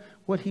have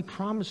what He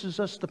promises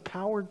us, the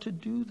power to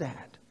do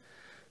that.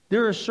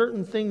 There are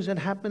certain things that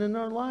happen in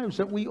our lives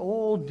that we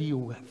all deal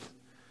with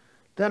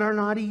that are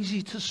not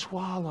easy to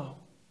swallow.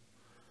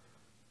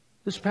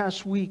 This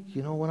past week,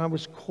 when I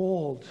was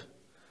called,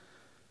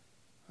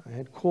 I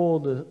had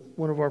called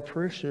one of our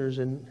parishioners,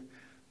 and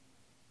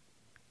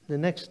the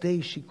next day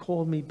she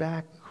called me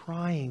back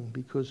crying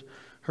because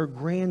her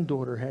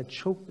granddaughter had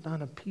choked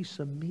on a piece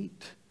of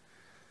meat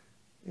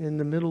in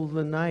the middle of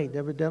the night.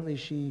 Evidently,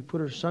 she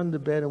put her son to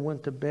bed and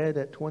went to bed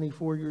at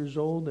 24 years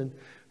old, and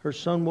her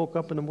son woke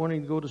up in the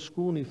morning to go to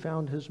school, and he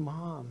found his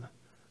mom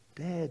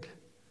dead.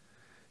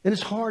 And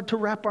it's hard to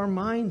wrap our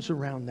minds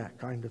around that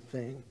kind of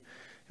thing.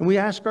 And we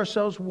ask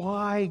ourselves,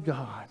 why,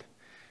 God?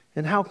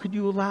 And how could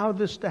you allow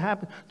this to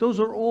happen? Those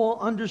are all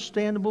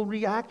understandable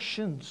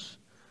reactions.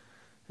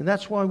 And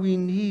that's why we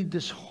need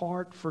this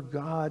heart for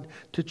God,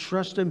 to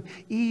trust Him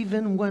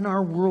even when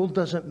our world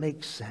doesn't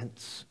make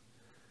sense.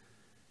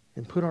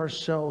 And put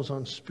ourselves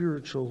on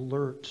spiritual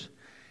alert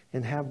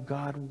and have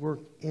God work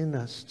in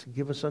us to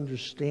give us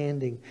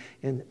understanding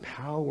and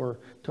power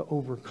to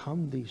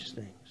overcome these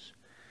things.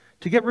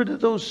 To get rid of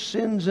those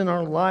sins in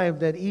our life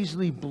that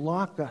easily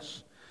block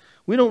us.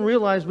 We don't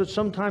realize, but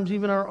sometimes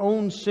even our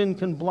own sin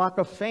can block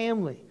a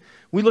family.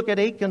 We look at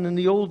Achan in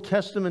the Old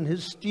Testament.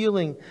 His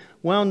stealing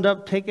wound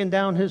up taking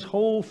down his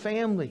whole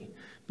family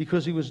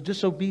because he was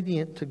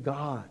disobedient to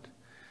God.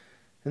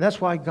 And that's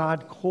why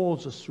God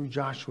calls us through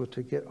Joshua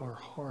to get our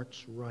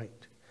hearts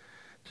right.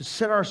 To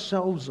set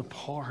ourselves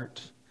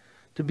apart.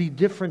 To be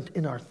different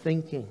in our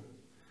thinking.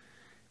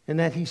 And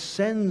that He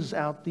sends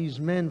out these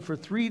men for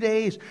 3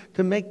 days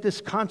to make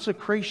this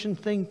consecration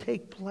thing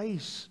take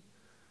place.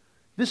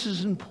 This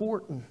is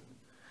important.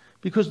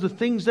 Because the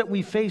things that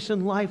we face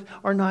in life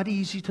are not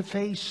easy to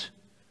face.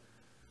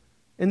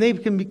 And they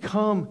can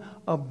become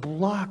a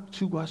block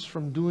to us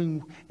from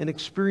doing and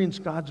experience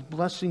God's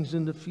blessings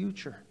in the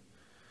future.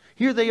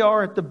 Here they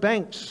are at the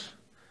banks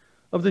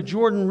of the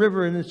Jordan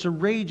River, and it's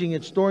raging.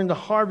 It's during the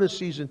harvest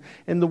season,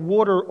 and the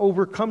water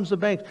overcomes the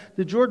banks.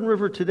 The Jordan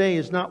River today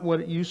is not what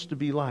it used to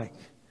be like.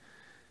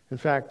 In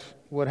fact,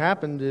 what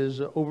happened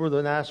is over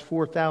the last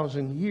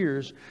 4,000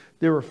 years,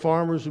 there were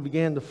farmers who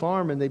began to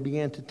farm, and they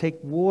began to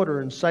take water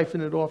and siphon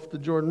it off the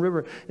Jordan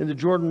River, and the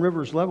Jordan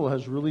River's level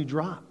has really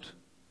dropped.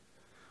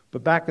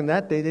 But back in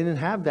that day, they didn't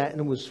have that, and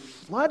it was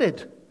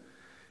flooded.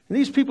 And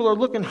these people are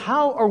looking,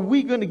 how are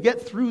we going to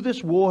get through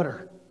this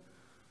water?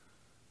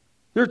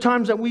 There are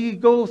times that we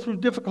go through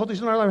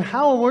difficulties in our life.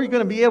 How are we going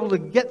to be able to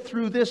get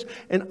through this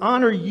and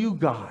honor you,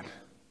 God?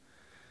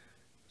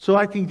 So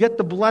I can get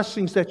the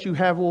blessings that you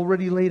have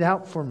already laid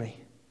out for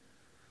me.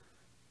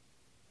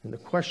 And the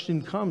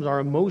question comes, our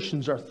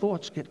emotions, our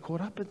thoughts get caught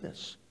up in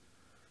this.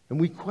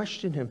 And we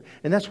question Him.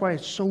 And that's why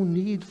it's so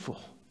needful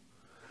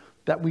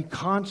that we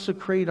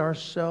consecrate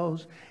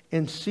ourselves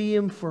and see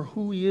Him for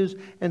who He is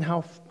and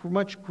how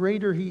much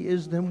greater He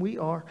is than we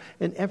are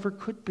and ever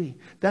could be.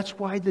 That's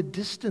why the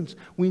distance,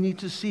 we need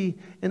to see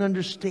and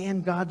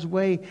understand God's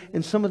way.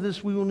 And some of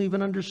this we won't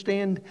even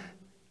understand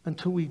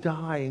until we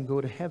die and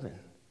go to heaven.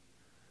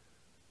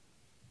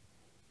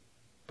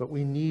 But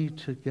we need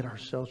to get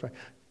ourselves right.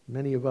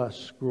 Many of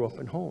us grew up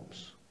in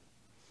homes.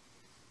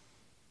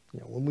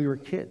 When we were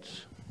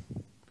kids.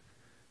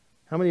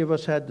 How many of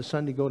us had the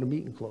Sunday go to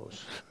meeting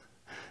clothes?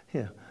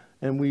 Yeah.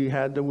 And we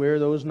had to wear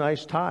those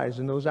nice ties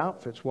and those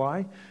outfits.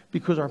 Why?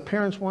 Because our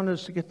parents wanted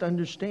us to get to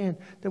understand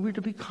that we're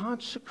to be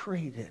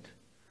consecrated.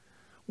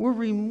 We're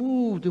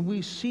removed and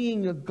we're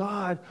seeing a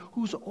God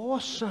who's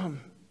awesome.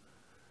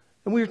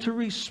 And we're to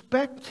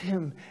respect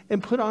Him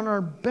and put on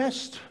our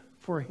best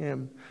for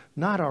Him.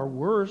 Not our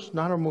worst,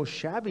 not our most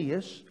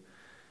shabbiest.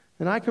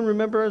 And I can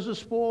remember as a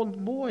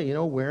spoiled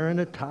boy, wearing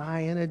a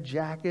tie and a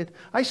jacket.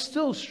 I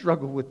still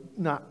struggle with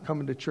not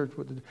coming to church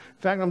with it. In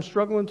fact, I'm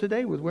struggling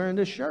today with wearing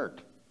this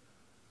shirt.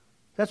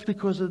 That's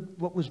because of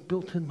what was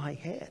built in my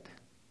head.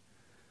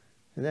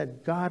 And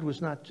that God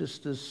was not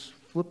just this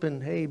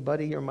flippant, hey,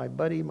 buddy, you're my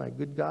buddy, my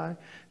good guy.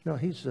 No,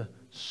 He's a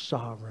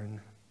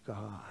sovereign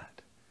God.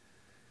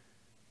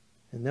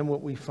 And then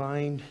what we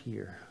find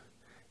here,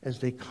 as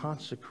they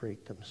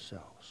consecrate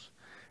themselves,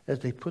 as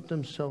they put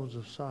themselves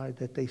aside,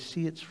 that they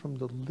see it's from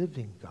the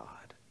living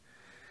God.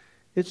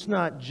 It's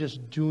not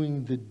just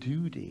doing the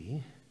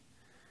duty.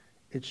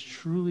 It's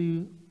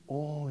truly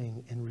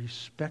awing and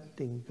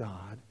respecting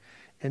God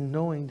and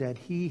knowing that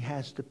He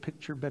has the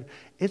picture better.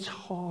 It's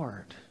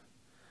hard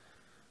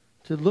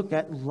to look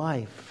at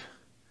life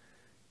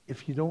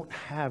if you don't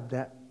have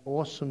that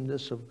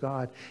awesomeness of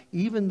God.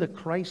 Even the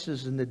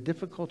crises and the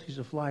difficulties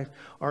of life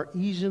are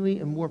easily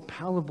and more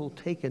palatable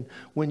taken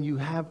when you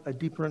have a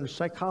deeper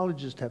understanding.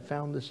 Psychologists have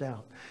found this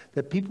out,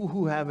 that people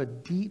who have a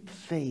deep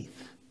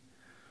faith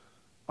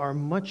are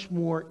much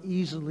more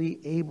easily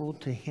able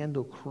to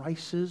handle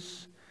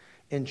crises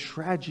and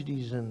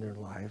tragedies in their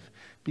life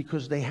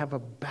because they have a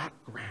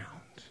background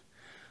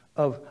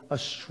of a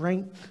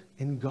strength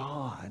in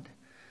God,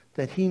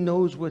 that He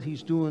knows what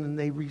He's doing and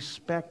they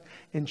respect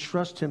and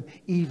trust Him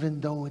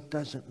even though it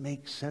doesn't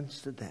make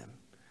sense to them.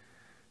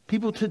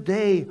 People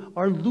today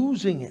are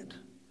losing it.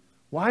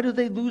 Why do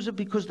they lose it?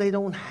 Because they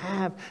don't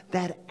have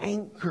that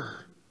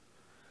anchor.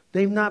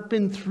 They've not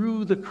been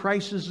through the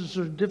crises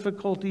or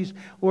difficulties,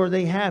 or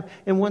they have,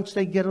 and once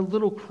they get a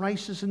little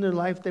crisis in their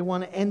life, they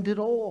want to end it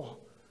all.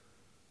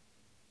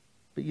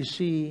 But you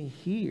see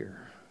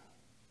here,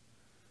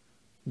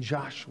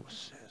 Joshua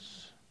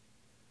says,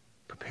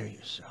 prepare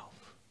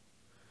yourself.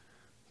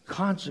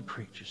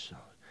 Consecrate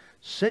yourself.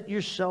 Set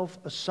yourself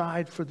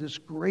aside for this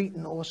great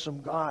and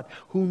awesome God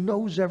who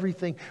knows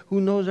everything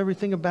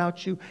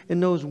about you and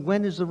knows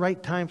when is the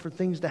right time for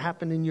things to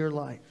happen in your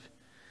life.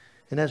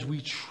 And as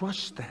we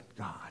trust that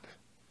God,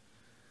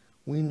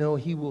 we know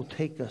He will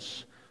take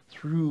us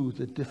through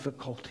the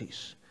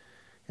difficulties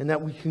and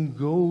that we can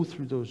go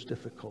through those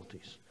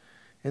difficulties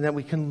and that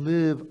we can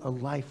live a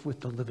life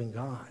with the living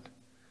God.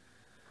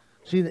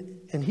 See,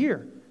 and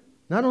here,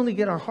 not only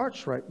get our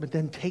hearts right, but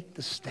then take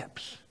the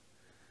steps.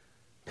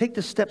 Take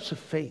the steps of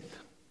faith.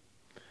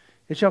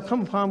 It shall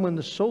come upon when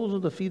the soles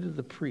of the feet of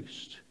the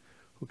priest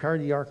who carry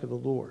the ark of the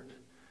Lord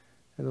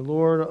and the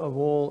Lord of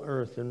all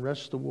earth and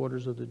rest the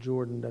waters of the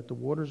Jordan, that the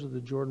waters of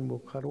the Jordan will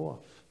cut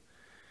off.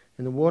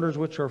 And the waters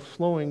which are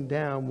flowing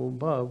down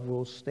above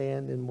will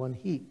stand in one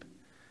heap.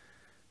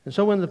 And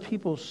so when the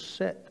people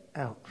set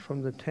out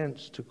from the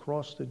tents to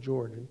cross the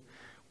Jordan,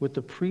 with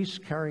the priests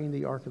carrying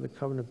the ark of the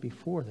covenant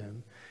before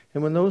them,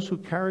 and when those who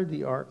carried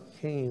the ark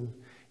came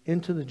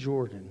into the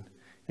Jordan,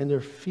 and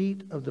their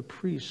feet of the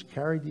priests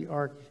carried the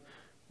ark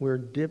were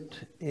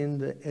dipped in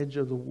the edge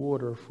of the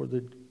water, for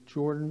the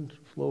Jordan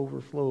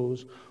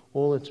overflows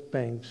all its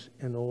banks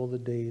and all the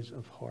days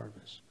of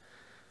harvest.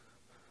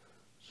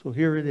 So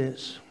here it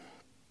is.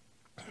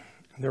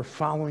 They're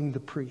following the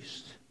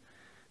priest.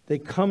 They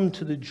come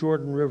to the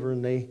Jordan River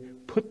and they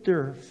put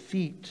their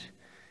feet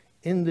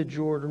in the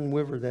Jordan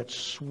River that's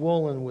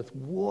swollen with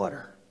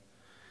water.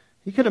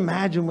 You can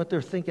imagine what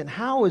they're thinking.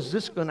 How is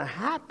this going to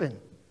happen?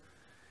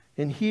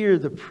 And here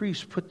the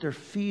priests put their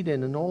feet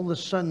in and all of a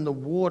sudden the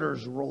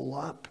waters roll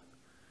up.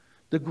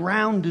 The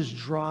ground is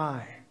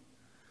dry.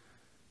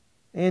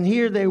 And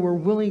here they were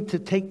willing to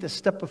take the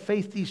step of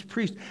faith, these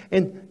priests.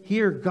 And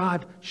here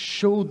God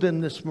showed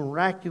them this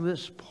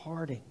miraculous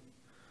parting,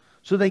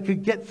 so they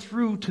could get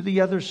through to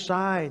the other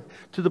side,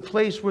 to the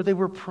place where they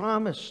were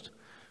promised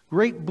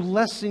great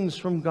blessings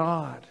from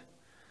God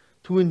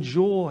to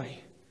enjoy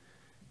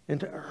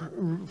and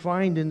to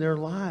find in their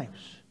lives.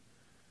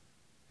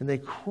 And they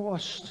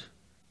crossed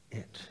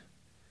it.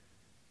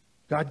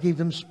 God gave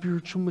them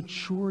spiritual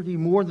maturity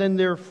more than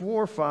their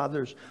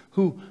forefathers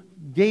who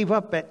gave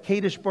up at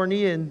Kadesh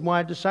Barnea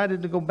and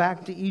decided to go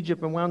back to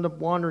Egypt and wound up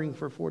wandering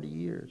for 40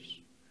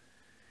 years.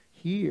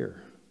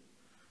 Here,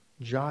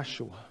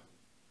 Joshua,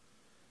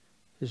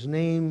 his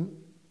name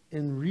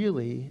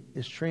really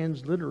is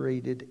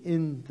transliterated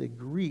in the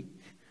Greek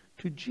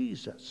to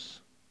Jesus.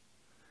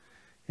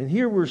 And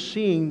here we're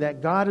seeing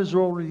that God is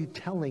already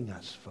telling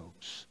us,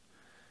 folks,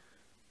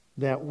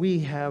 that we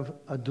have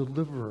a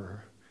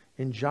deliverer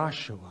in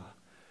Joshua,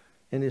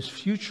 and is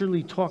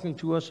futurely talking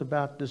to us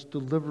about this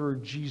deliverer,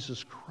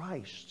 Jesus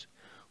Christ,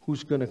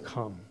 who's going to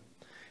come.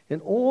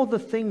 And all the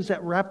things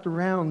that wrapped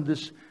around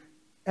this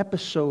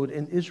episode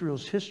in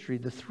Israel's history,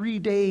 the 3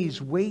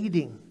 days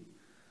waiting,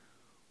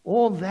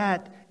 all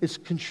that is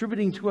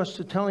contributing to us,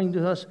 to telling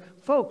to us,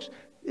 folks,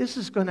 this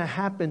is going to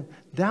happen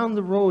down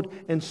the road,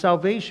 and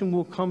salvation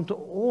will come to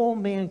all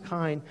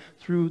mankind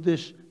through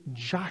this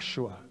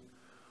Joshua.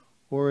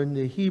 Or in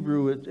the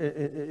Hebrew,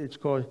 it's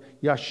called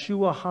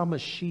Yeshua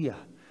HaMashiach.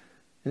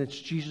 And it's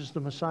Jesus the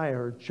Messiah,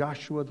 or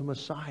Joshua the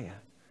Messiah.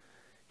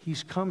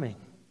 He's coming.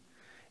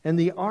 And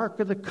the Ark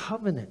of the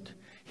Covenant,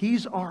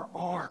 He's our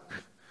Ark,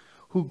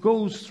 who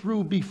goes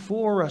through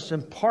before us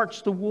and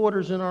parts the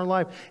waters in our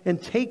life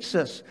and takes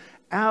us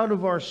out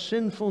of our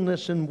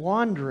sinfulness and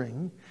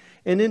wandering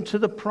and into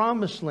the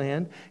promised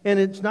land. And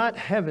it's not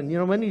heaven. You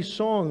know, many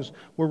songs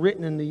were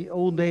written in the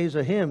old days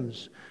of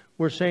hymns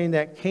were saying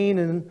that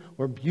Canaan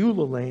or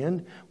Beulah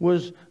land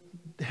was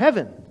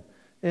heaven.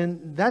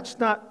 And that's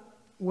not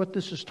what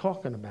this is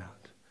talking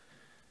about.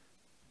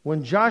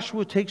 When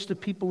Joshua takes the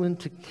people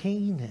into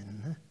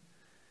Canaan,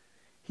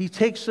 he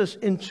takes us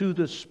into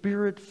the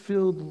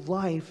Spirit-filled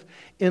life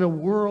in a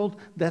world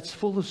that's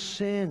full of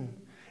sin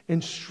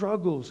and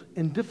struggles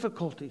and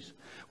difficulties.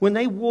 When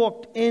they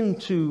walked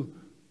into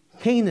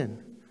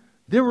Canaan,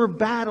 there were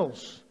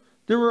battles,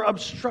 there were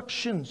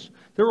obstructions,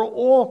 there were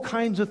all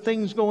kinds of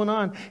things going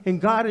on.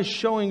 And God is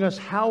showing us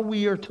how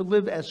we are to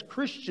live as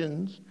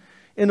Christians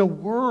in a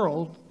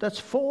world that's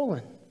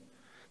fallen,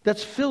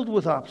 that's filled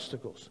with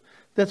obstacles,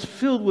 that's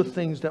filled with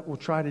things that will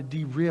try to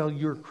derail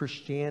your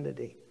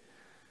Christianity,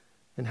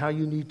 and how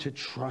you need to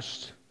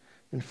trust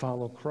and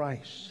follow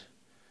Christ.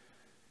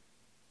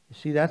 You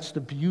see, that's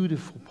the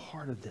beautiful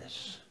part of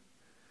this.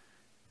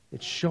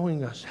 It's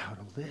showing us how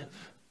to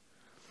live.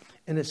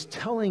 And it's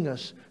telling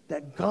us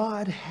that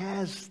God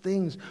has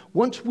things.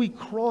 Once we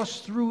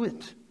cross through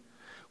it,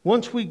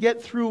 once we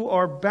get through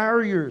our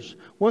barriers,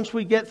 once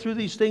we get through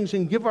these things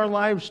and give our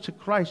lives to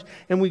Christ,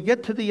 and we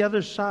get to the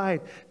other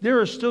side, there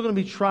are still going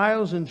to be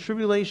trials and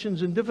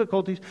tribulations and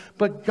difficulties,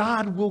 but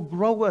God will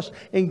grow us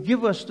and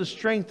give us the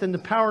strength and the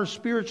power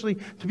spiritually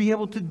to be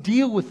able to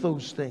deal with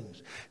those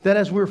things. That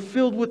as we're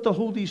filled with the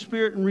Holy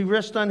Spirit and we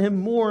rest on Him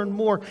more and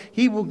more,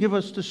 He will give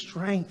us the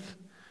strength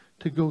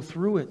to go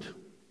through it.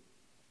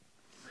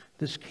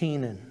 This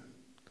Canaan.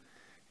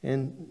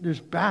 And there's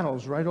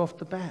battles right off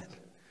the bat.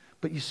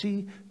 But you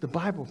see, the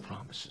Bible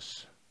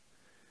promises,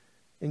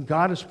 and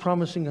God is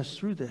promising us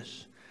through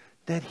this,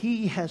 that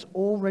He has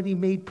already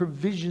made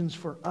provisions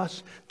for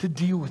us to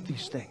deal with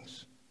these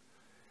things,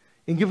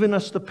 and given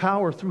us the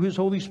power through His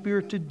Holy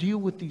Spirit to deal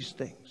with these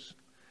things.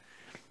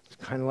 It's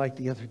kind of like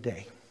the other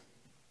day.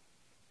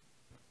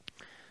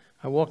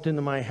 I walked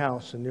into my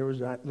house, and there was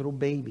that little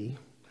baby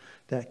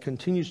that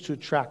continues to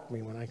attract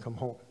me when I come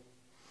home.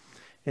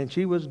 And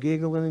she was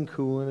giggling and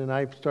cooing, and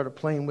I started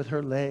playing with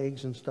her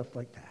legs and stuff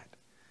like that.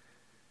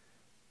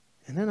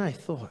 And then I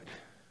thought,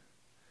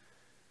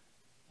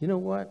 you know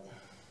what?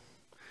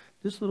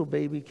 This little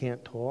baby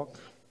can't talk.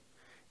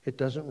 It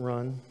doesn't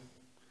run.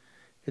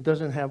 It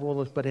doesn't have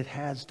all this, but it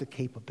has the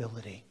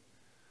capability.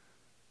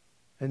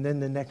 And then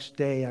the next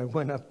day, I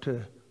went up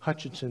to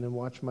Hutchinson and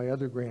watched my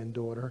other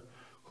granddaughter,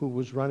 who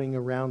was running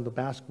around the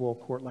basketball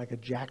court like a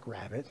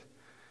jackrabbit.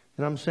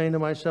 And I'm saying to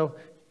myself,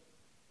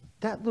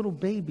 that little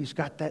baby's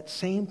got that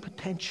same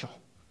potential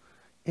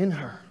in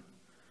her.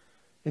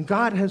 And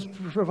God has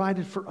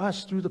provided for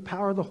us through the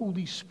power of the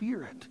Holy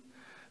Spirit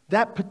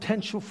that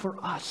potential for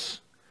us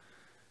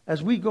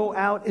as we go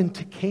out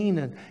into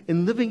Canaan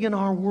and living in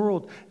our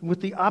world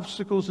with the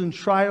obstacles and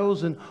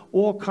trials and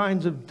all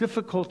kinds of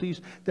difficulties,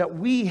 that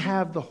we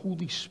have the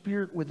Holy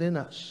Spirit within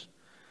us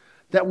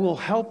that will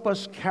help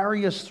us,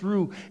 carry us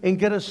through and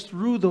get us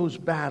through those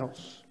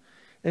battles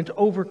and to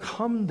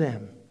overcome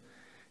them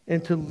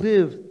and to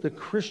live the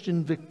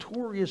Christian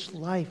victorious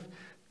life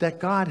that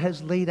God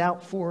has laid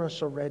out for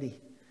us already.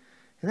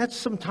 And that's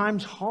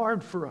sometimes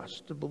hard for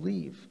us to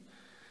believe.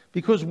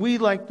 Because we,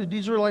 like the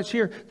Israelites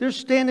here, they're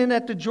standing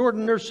at the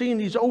Jordan, they're seeing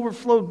these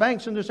overflowed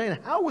banks, and they're saying,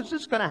 how is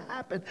this going to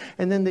happen?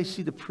 And then they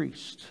see the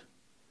priest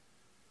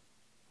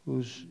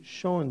who's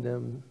showing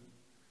them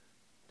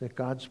that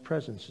God's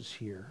presence is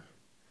here.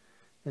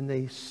 And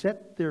they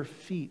set their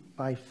feet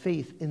by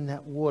faith in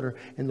that water,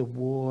 and the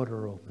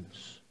water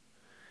opens.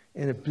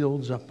 And it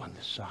builds up on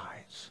the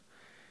sides.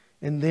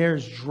 And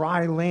there's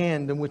dry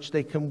land in which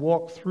they can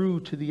walk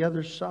through to the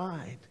other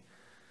side.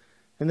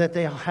 And that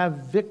they'll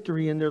have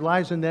victory in their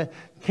lives, and that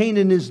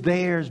Canaan is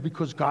theirs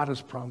because God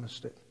has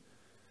promised it.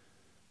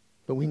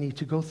 But we need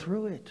to go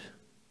through it.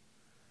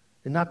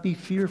 And not be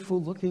fearful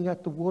looking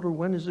at the water.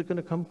 When is it going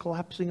to come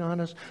collapsing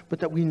on us? But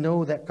that we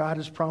know that God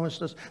has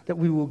promised us that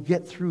we will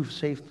get through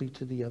safely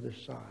to the other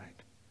side.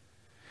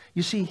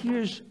 You see,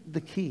 here's the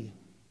key.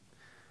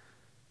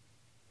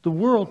 The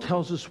world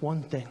tells us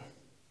one thing.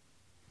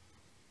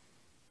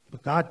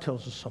 But God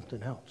tells us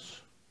something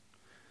else.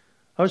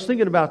 I was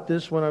thinking about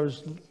this when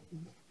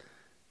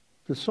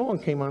the song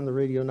came on the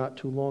radio not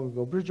too long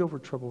ago, Bridge Over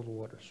Troubled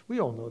Waters.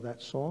 We all know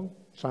that song,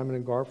 Simon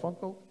and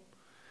Garfunkel.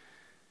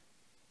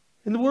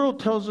 And the world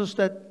tells us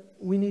that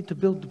we need to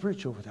build the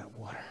bridge over that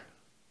water.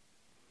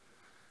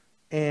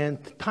 And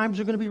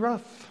times are going to be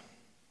rough.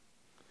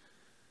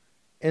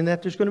 And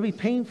that there's going to be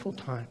painful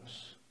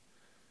times.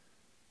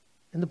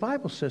 And the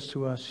Bible says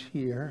to us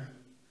here,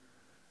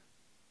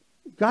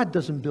 God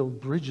doesn't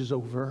build bridges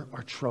over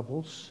our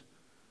troubles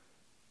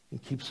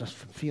and keeps us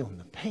from feeling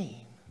the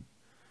pain.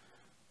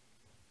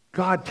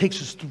 God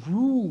takes us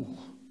through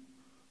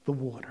the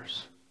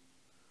waters,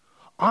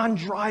 on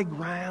dry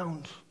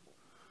ground,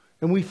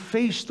 and we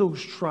face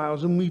those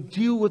trials and we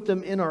deal with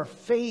them in our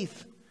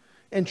faith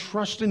and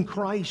trust in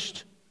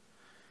Christ,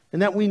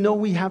 and that we know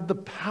we have the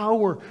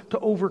power to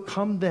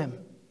overcome them.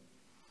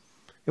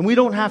 And we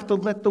don't have to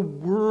let the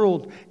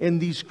world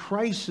and these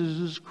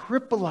crises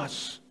cripple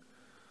us,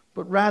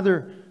 but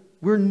rather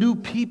we're new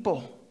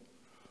people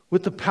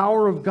with the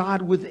power of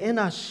God within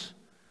us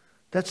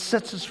that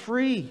sets us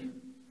free.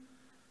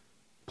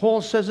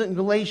 Paul says it in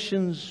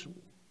Galatians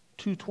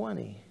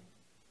 2:20.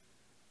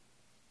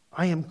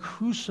 I am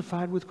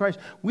crucified with Christ.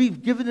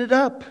 We've given it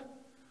up.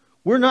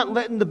 We're not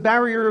letting the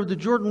barrier of the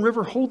Jordan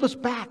River hold us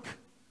back.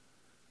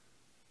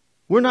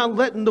 We're not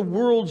letting the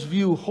world's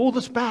view hold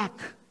us back.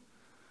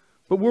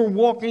 But we're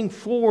walking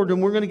forward,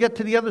 and we're going to get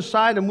to the other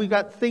side, and we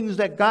got things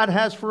that God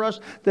has for us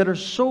that are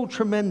so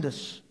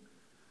tremendous.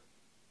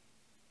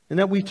 And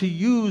that we to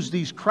use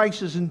these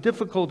crises and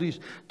difficulties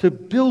to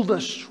build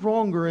us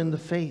stronger in the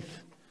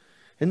faith.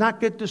 And not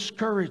get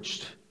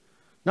discouraged.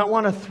 Not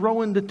want to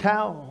throw in the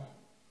towel.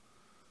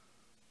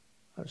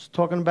 I was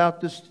talking about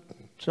this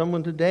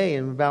someone today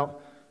and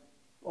about,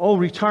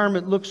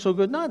 retirement looks so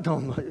good. No,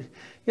 don't.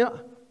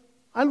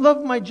 I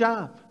love my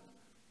job.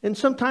 And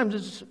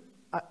sometimes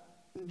it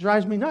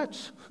drives me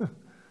nuts.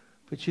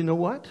 But you know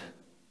what?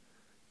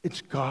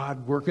 It's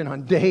God working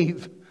on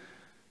Dave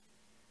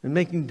and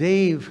making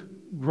Dave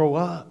grow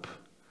up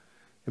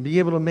and be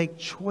able to make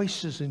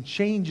choices and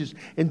changes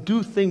and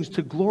do things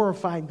to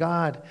glorify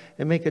God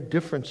and make a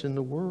difference in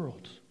the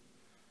world.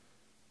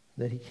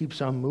 That he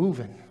keeps on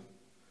moving.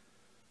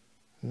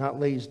 Not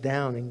lays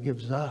down and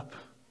gives up,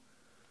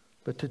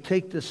 but to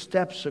take the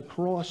steps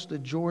across the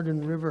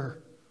Jordan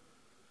River,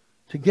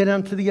 to get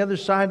onto the other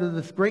side of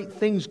the great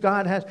things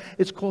God has.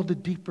 It's called the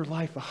deeper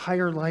life, a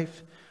higher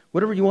life,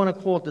 whatever you want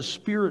to call it, the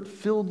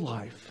Spirit-filled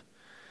life.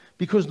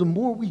 Because the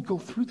more we go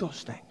through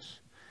those things,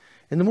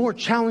 and the more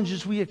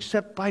challenges we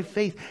accept by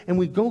faith and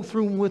we go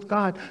through them with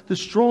God, the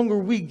stronger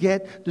we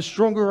get, the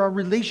stronger our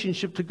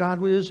relationship to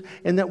God is,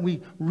 and that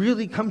we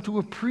really come to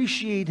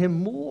appreciate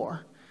Him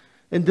more.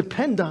 And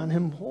depend on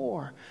Him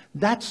more.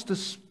 That's the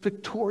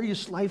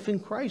victorious life in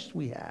Christ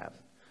we have.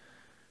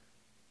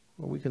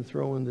 Or we can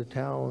throw in the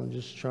towel and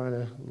just try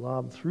to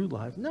lob through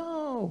life.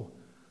 No!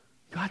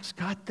 God's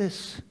got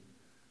this.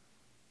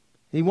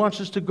 He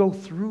wants us to go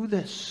through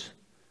this.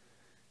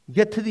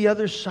 Get to the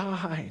other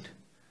side.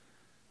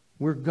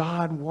 Where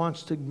God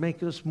wants to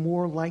make us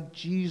more like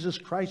Jesus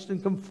Christ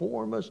and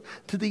conform us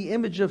to the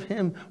image of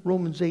Him.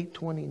 Romans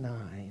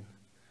 8:29.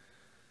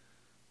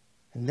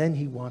 And then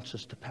He wants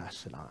us to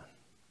pass it on.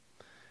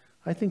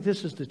 I think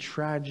this is the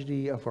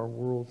tragedy of our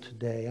world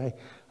today.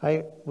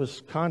 I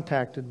was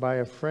contacted by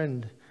a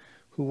friend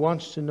who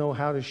wants to know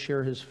how to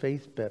share his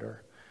faith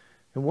better.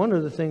 And one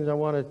of the things I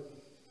want to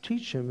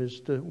teach him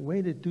is the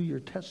way to do your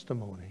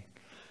testimony.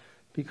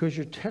 Because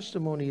your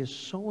testimony is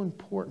so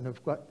important of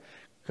what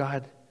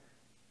God,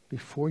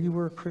 before you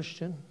were a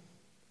Christian,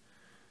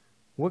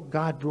 what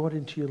God brought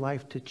into your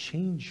life to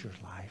change your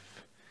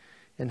life.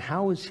 And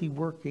how is He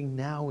working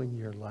now in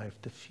your life,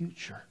 the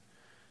future.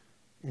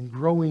 And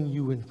growing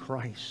you in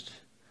Christ.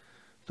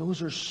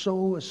 Those are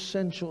so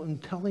essential in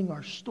telling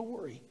our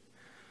story.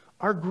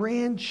 Our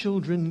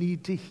grandchildren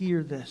need to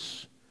hear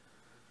this.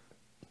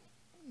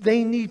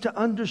 They need to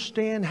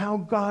understand how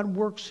God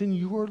works in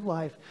your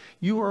life.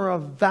 You are a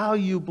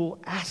valuable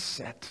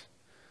asset.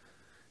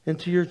 And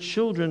to your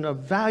children, a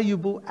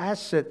valuable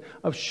asset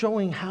of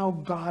showing how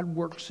God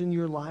works in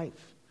your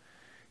life.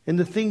 And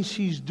the things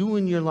He's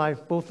doing in your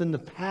life, both in the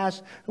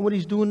past and what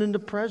He's doing in the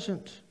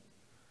present.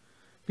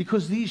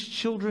 Because these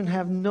children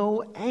have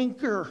no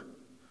anchor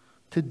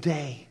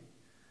today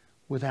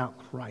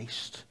without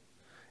Christ.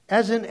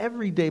 As in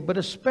every day, but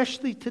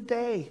especially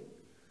today.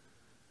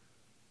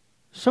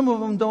 Some of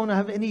them don't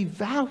have any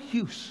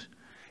values.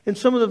 And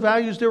some of the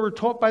values they were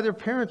taught by their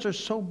parents are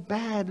so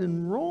bad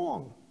and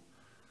wrong.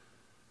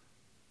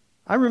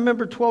 I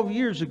remember 12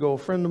 years ago, a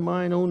friend of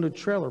mine owned a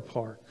trailer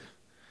park.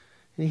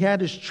 And he had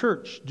his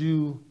church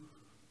do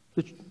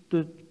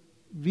the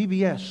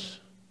VBS,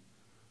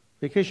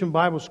 Vacation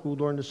Bible School,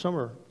 during the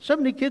summer.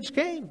 70 kids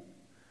came.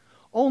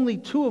 Only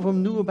 2 of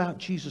them knew about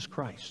Jesus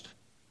Christ.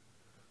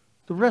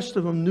 The rest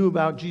of them knew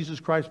about Jesus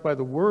Christ by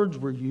the words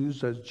were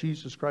used as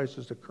Jesus Christ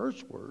is the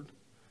curse word,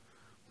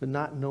 but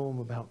not know Him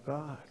about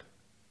God.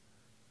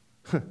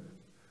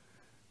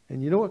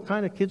 And you know what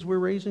kind of kids we're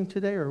raising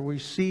today, or we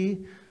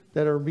see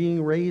that are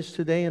being raised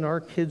today in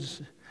our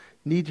kids'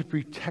 need to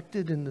be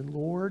protected in the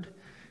Lord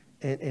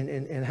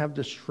and have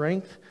the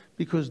strength,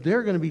 because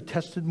they're going to be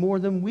tested more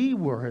than we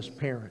were as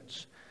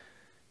parents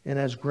and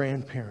as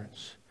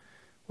grandparents.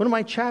 One of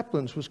my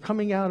chaplains was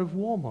coming out of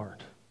Walmart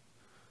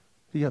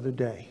the other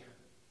day.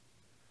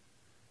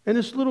 And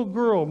this little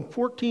girl,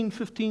 14,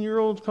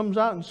 15-year-old, comes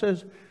out and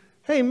says,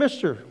 "Hey,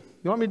 mister,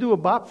 you want me to do a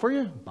bop for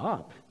you?"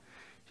 "Bop?"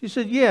 She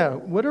said, "Yeah,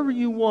 whatever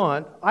you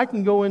want, I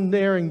can go in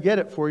there and get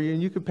it for you,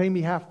 and you can pay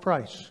me half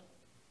price."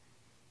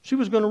 She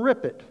was going to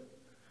rip it.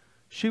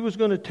 She was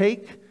going to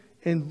take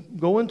and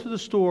go into the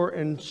store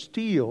and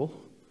steal,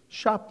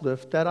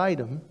 shoplift that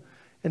item,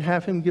 and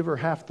have him give her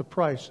half the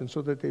price, and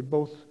so that they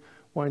both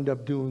wind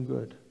up doing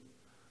good.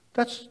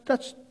 That's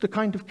the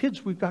kind of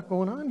kids we've got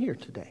going on here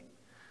today.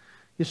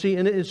 You see,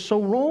 and it is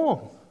so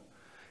wrong.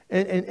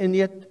 And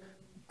yet,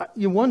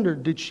 you wonder,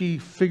 did she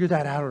figure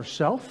that out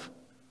herself?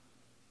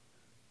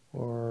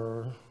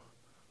 Or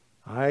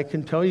I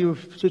can tell you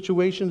of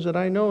situations that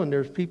I know, and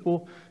there's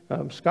people,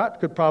 Scott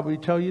could probably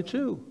tell you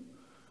too,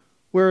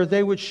 where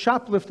they would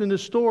shoplift in the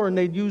store and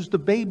they'd use the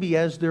baby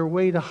as their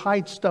way to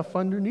hide stuff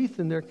underneath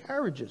in their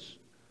carriages.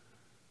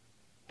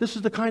 This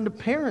is the kind of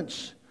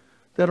parents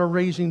that are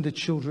raising the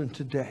children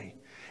today.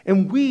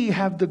 And we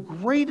have the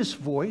greatest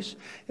voice,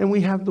 and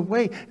we have the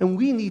way, and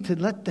we need to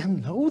let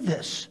them know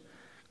this,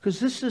 because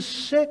this is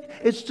sick.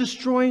 It's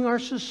destroying our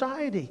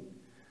society.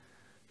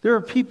 There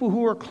are people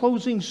who are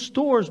closing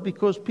stores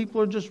because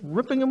people are just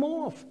ripping them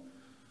off.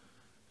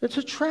 It's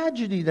a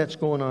tragedy that's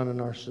going on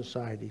in our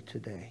society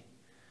today.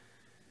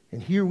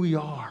 And here we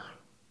are.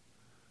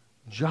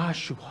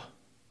 Joshua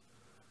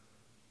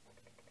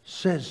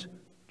says,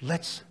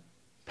 let's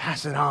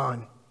pass it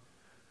on.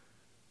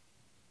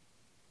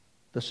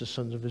 Thus the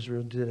sons of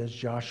Israel did as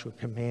Joshua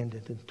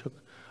commanded, and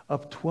took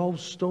up 12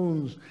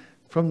 stones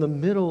from the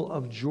middle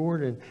of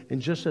Jordan,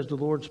 and just as the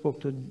Lord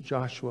spoke to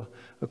Joshua,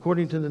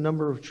 according to the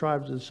number of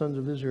tribes of the sons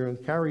of Israel,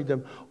 and carried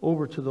them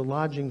over to the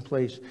lodging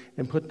place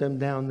and put them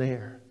down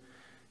there.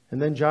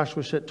 And then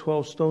Joshua set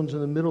 12 stones in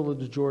the middle of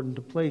the Jordan,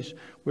 to place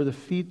where the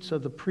feet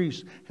of the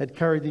priests had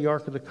carried the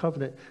Ark of the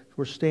Covenant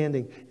were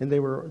standing, and they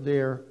were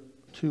there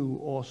too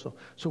also.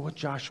 So what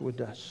Joshua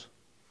does,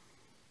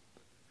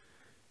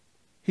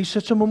 he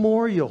sets a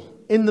memorial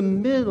in the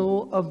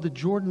middle of the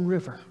Jordan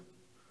River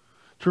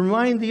to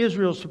remind the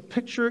Israelites, to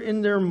picture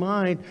in their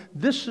mind,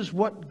 this is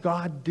what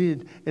God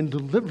did and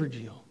delivered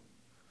you.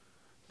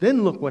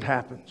 Then look what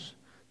happens.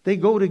 They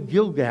go to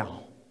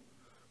Gilgal,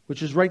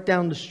 which is right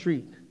down the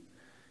street.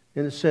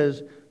 And it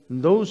says,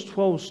 those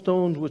 12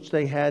 stones which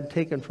they had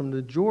taken from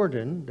the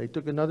Jordan, they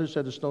took another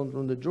set of stones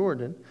from the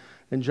Jordan,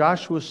 and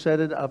Joshua set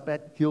it up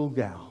at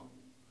Gilgal.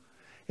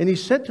 And he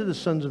said to the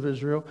sons of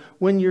Israel,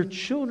 when your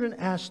children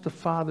ask the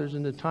fathers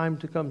in the time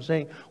to come,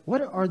 saying,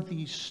 what are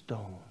these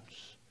stones?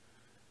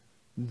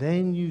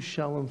 Then you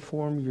shall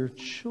inform your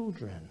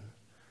children,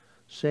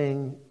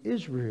 saying,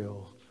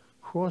 Israel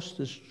crossed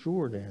this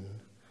Jordan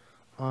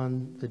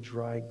on the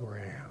dry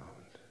ground.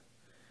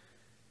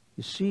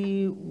 You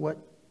see what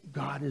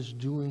God is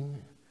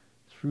doing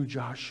through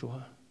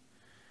Joshua?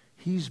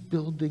 He's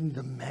building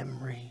the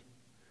memory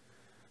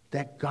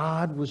that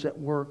God was at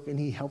work and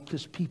he helped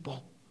his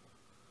people.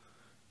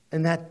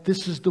 And that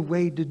this is the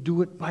way to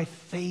do it, by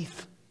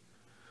faith,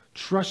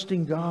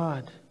 trusting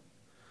God.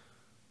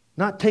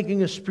 Not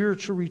taking a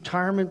spiritual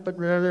retirement, but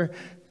rather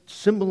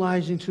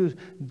symbolizing to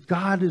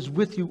God is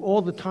with you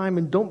all the time,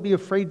 and don't be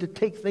afraid to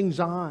take things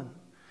on.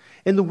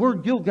 And the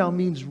word Gilgal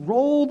means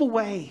rolled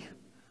away.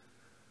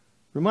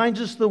 Reminds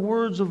us the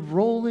words of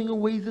rolling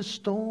away the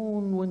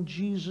stone when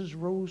Jesus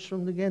rose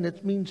from the dead.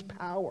 It means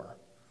power.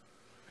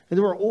 And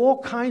there were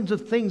all kinds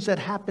of things that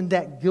happened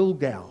at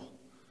Gilgal.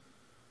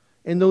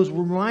 And those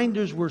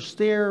reminders were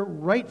there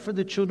right for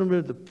the children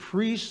of the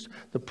priests.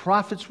 The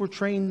prophets were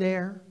trained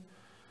there.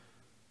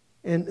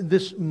 And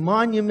this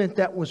monument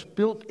that was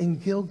built in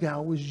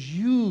Gilgal was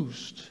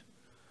used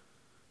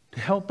to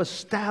help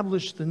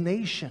establish the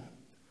nation.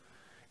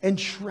 And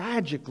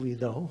tragically,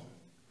 though,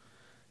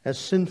 as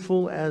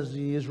sinful as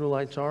the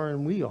Israelites are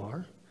and we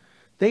are,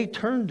 they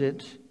turned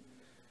it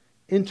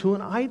into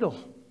an idol.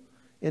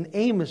 And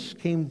Amos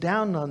came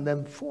down on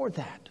them for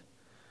that.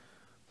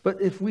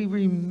 But if we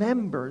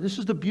remember, this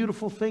is the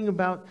beautiful thing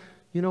about,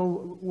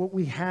 what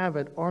we have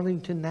at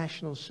Arlington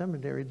National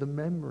Cemetery, the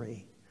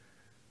memory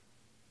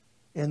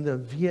and the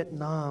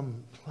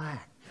Vietnam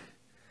plaque.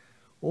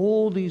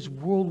 All these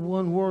World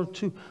I,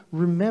 World II.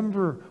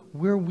 Remember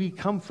where we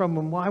come from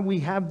and why we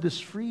have this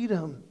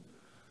freedom.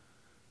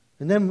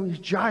 And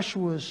then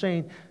Joshua is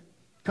saying,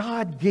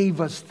 God gave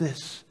us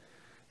this.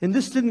 And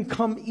this didn't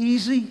come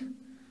easy,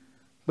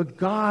 but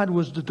God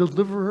was the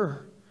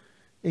deliverer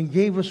and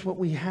gave us what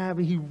we have.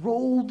 And he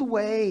rolled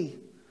away.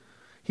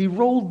 He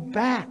rolled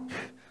back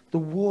the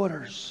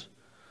waters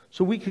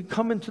so we could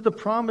come into the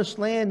promised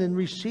land and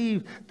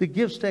receive the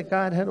gifts that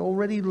God had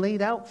already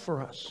laid out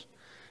for us,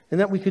 and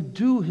that we could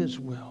do his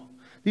will.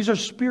 These are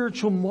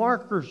spiritual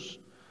markers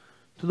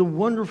to the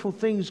wonderful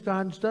things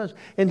God does.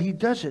 And he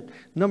does it,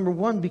 number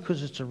one,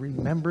 because it's a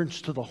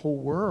remembrance to the whole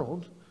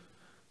world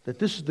That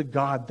this is the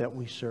God that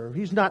we serve.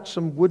 He's not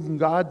some wooden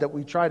God that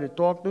we try to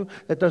talk to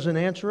that doesn't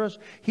answer us.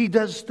 He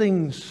does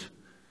things.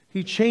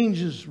 He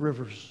changes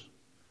rivers.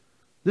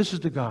 This is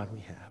the God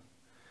we have.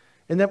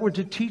 And that we're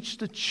to teach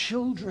the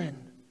children.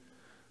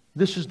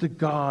 This is the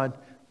God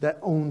that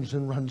owns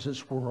and runs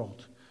this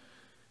world.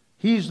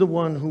 He's the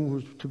one who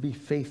we're to be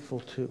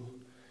faithful to.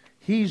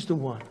 He's the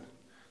one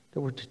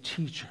that we're to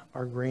teach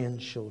our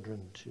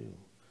grandchildren to.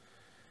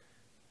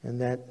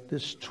 And that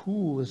this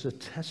tool is a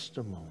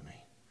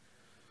testimony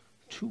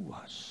to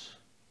us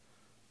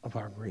of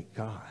our great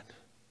God.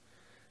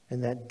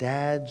 And that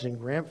dads and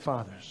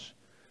grandfathers,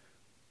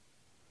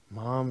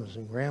 moms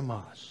and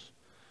grandmas,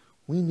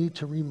 we need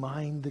to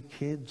remind the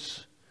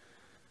kids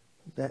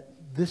that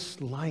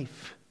this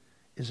life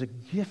is a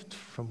gift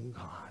from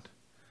God.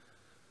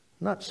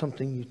 Not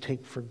something you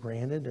take for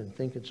granted and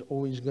think it's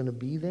always going to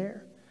be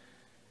there.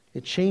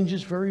 It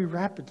changes very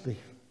rapidly.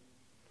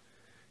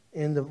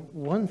 And the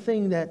one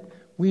thing that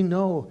we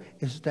know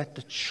is that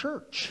the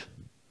church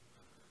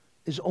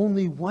is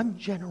only one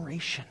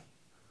generation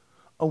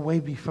away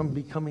from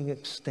becoming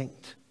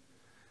extinct.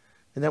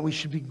 And that we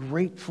should be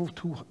grateful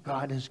to what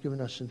God has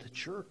given us in the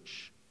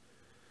church.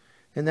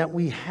 And that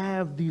we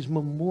have these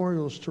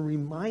memorials to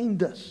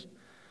remind us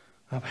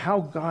of how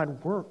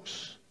God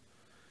works.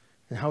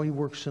 And how He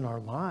works in our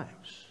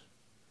lives.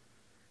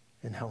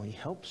 And how He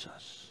helps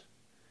us.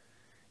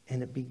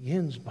 And it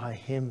begins by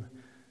Him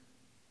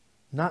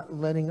not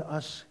letting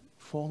us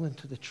fall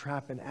into the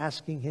trap and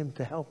asking Him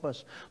to help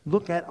us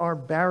look at our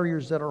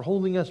barriers that are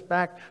holding us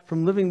back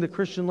from living the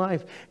Christian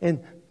life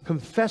and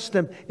confess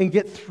them and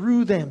get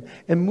through them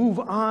and move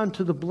on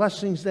to the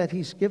blessings that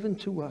He's given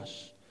to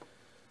us.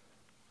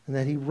 And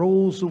that He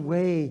rolls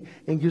away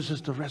and gives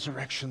us the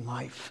resurrection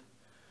life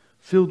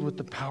filled with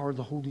the power of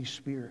the Holy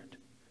Spirit.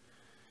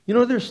 You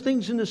know, there's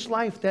things in this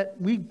life that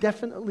we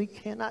definitely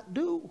cannot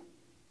do.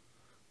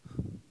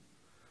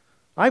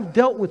 I've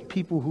dealt with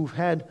people who've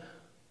had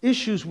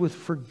issues with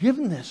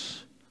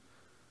forgiveness.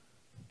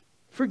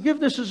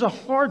 Forgiveness is a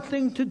hard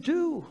thing to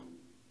do.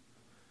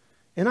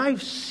 And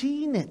I've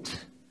seen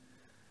it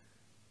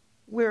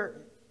where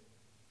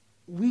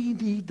we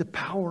need the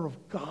power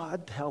of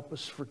God to help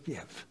us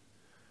forgive.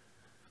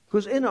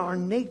 Because in our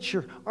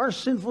nature, our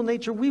sinful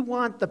nature, we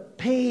want to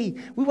pay.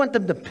 We want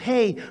them to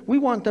pay. We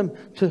want them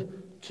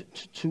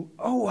to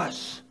owe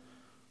us.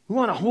 We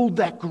want to hold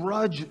that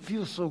grudge. It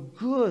feels so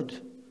good.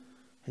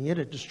 And yet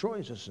it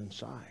destroys us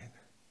inside.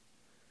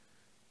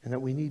 And that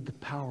we need the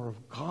power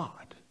of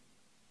God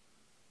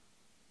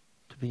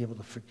to be able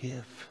to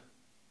forgive.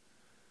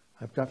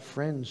 I've got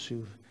friends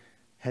who've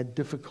had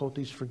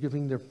difficulties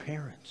forgiving their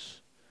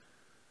parents.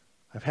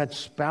 I've had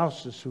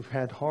spouses who've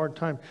had hard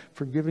time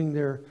forgiving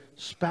their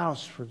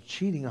spouse for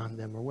cheating on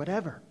them or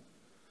whatever.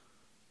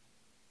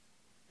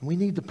 And we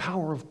need the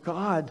power of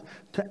God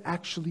to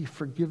actually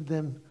forgive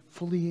them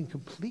fully and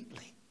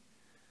completely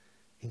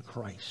in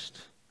Christ.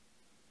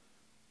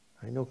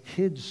 I know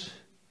kids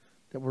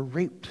that were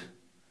raped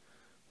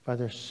by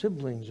their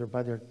siblings or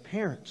by their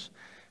parents,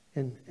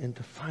 and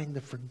to find the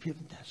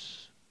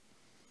forgiveness.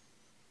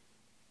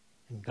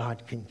 And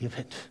God can give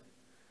it.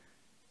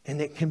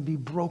 And it can be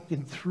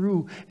broken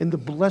through, and the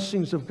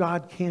blessings of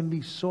God can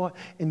be sought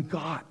and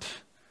got.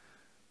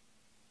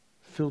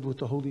 Filled with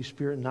the Holy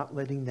Spirit, not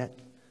letting that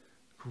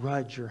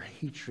grudge or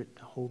hatred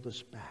hold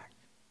us back.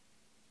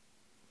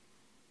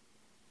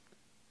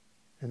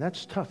 And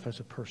that's tough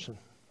as a person.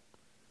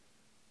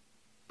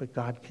 But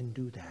God can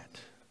do that.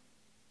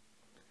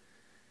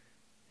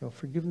 You know,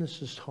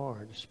 forgiveness is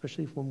hard,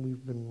 especially when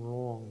we've been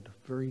wronged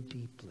very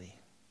deeply.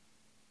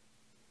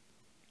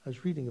 I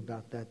was reading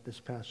about that this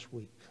past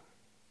week.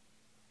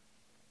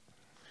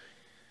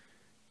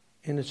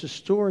 And it's a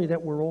story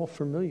that we're all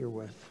familiar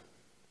with.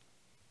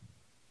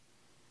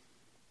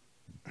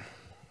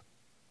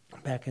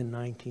 Back in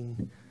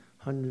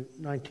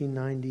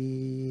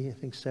 1990, I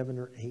think 7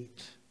 or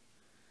 8.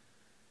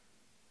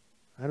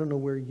 I don't know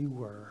where you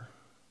were,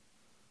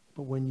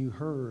 but when you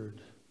heard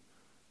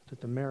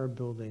that the Mara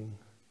building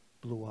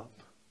blew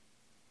up,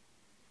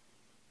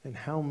 and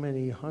how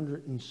many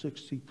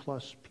 160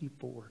 plus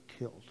people were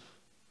killed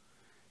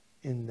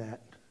in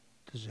that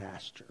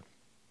disaster.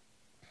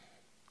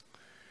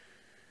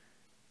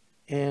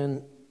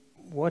 And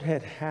what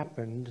had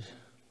happened,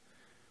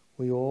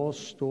 we all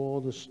saw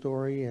the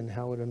story and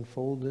how it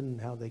unfolded and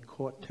how they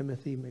caught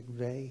Timothy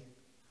McVeigh.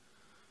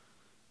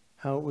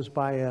 How it was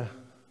by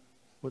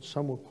what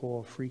some would call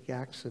a freak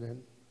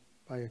accident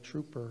by a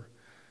trooper,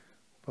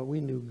 but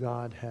we knew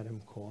God had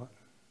him caught.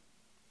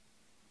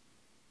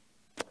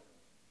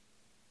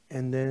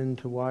 And then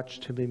to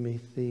watch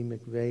Timothy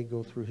McVeigh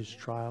go through his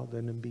trial,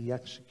 then and be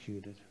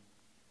executed.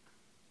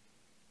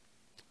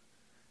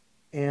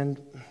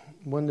 And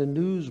when the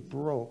news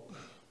broke,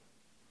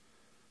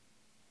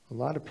 a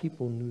lot of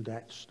people knew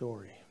that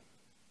story.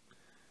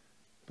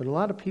 But a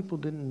lot of people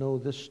didn't know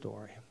this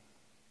story.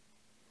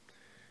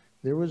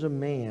 There was a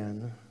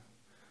man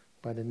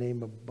by the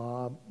name of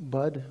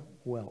Bud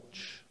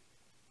Welch,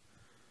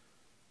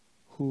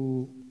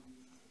 who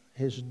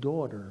his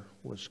daughter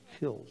was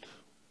killed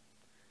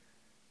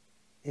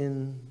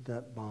in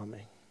that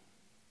bombing.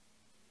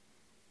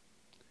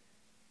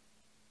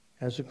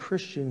 As a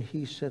Christian,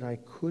 he said, I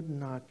could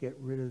not get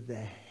rid of the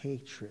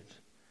hatred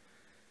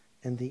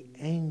and the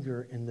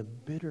anger and the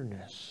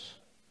bitterness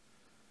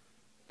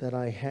that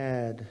I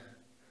had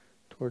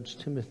towards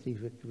Timothy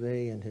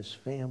McVeigh and his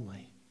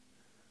family,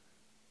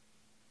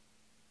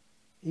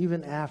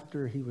 even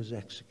after he was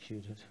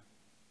executed.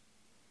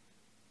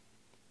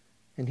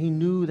 And he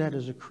knew that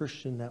as a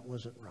Christian that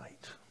wasn't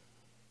right.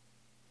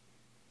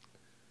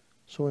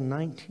 So in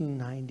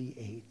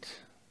 1998,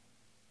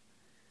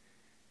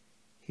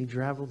 he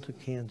traveled to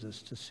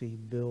Kansas to see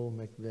Bill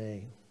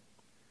McVeigh,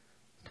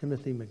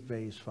 Timothy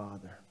McVeigh's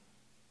father.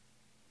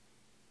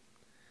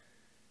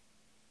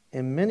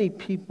 And many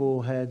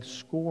people had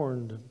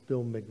scorned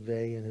Bill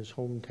McVeigh in his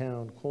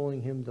hometown,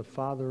 calling him the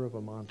father of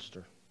a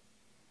monster.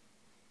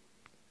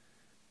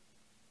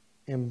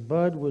 And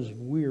Bud was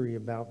weary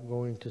about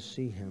going to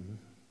see him.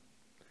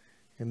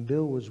 And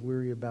Bill was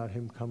weary about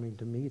him coming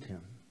to meet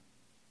him.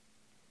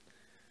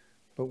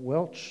 But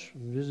Welch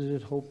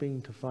visited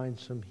hoping to find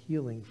some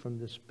healing from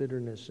this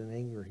bitterness and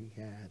anger he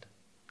had.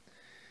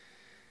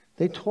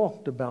 They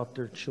talked about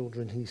their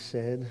children, he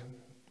said,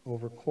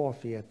 over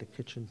coffee at the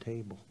kitchen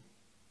table.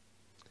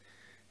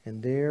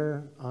 And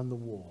there on the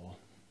wall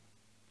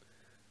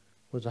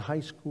was a high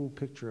school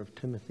picture of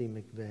Timothy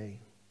McVeigh.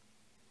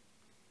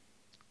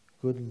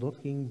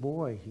 Good-looking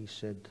boy, he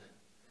said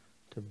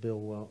to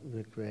Bill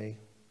McVeigh.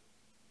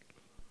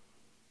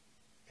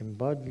 And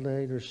Bud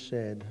later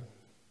said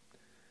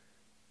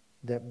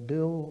that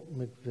Bill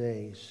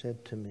McVeigh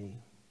said to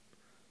me,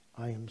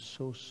 I am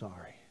so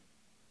sorry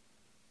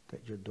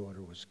that your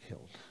daughter was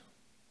killed.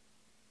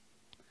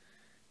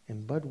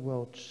 And Bud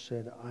Welch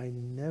said, I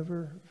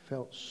never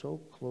felt so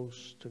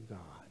close to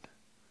God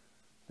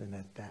than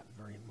at that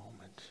very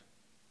moment.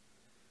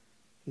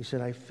 He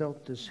said, I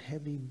felt this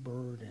heavy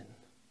burden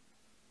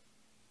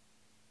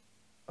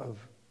of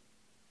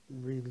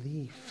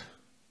relief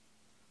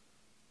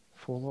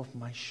fall off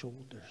my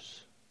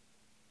shoulders.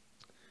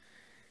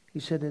 He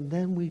said, and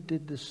then we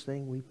did this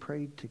thing, we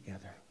prayed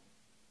together.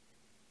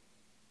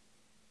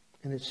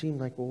 And it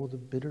seemed like all the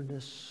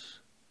bitterness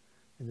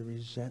and the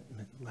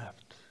resentment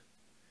left.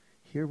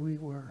 Here we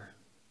were,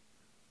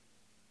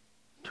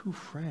 two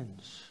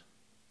friends,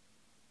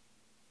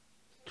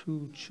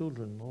 two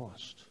children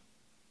lost.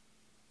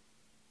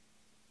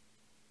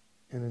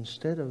 And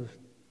instead of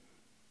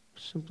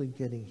simply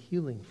getting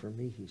healing for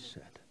me, he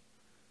said,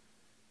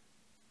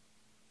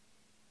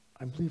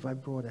 I believe I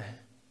brought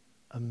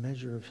a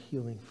measure of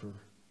healing for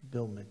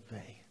Bill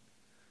McVeigh,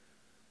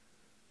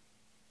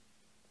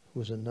 who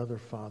was another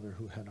father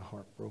who had a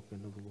heart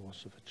broken over the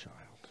loss of a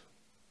child.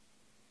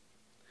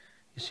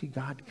 You see,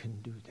 God can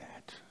do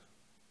that.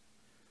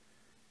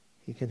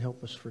 He can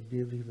help us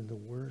forgive even the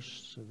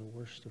worst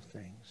of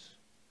things.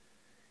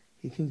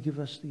 He can give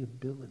us the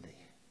ability,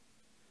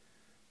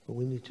 but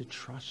we need to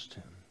trust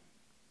him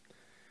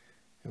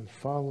and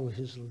follow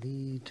his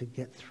lead to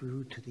get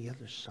through to the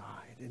other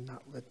side and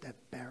not let that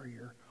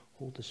barrier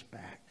hold us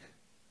back,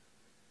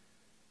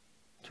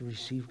 to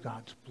receive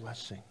God's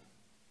blessing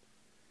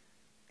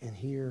and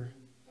here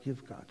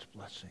give God's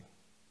blessing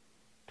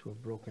to a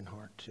broken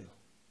heart too.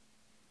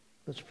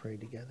 Let's pray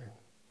together.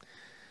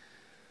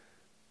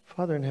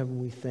 Father in heaven,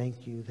 we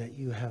thank you that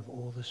you have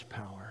all this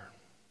power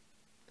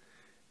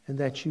and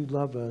that you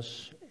love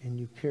us and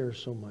you care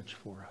so much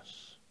for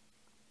us.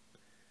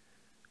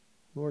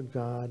 Lord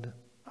God,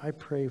 I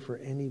pray for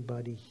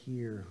anybody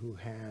here who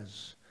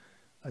has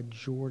a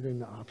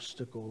Jordan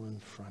obstacle in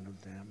front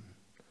of them,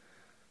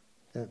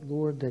 that,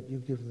 Lord, that you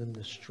give them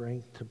the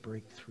strength to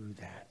break through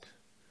that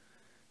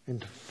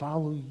and to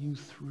follow you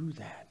through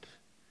that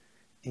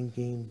and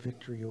gain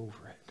victory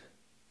over it.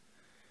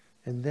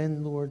 And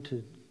then, Lord,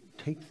 to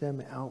take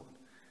them out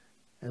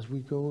as we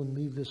go and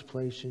leave this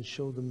place and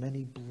show the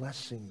many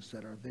blessings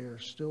that are there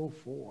still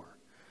for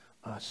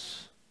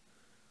us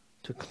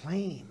to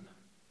claim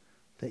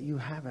that you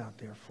have out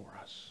there for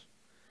us.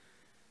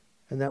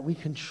 And that we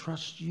can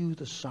trust you,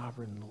 the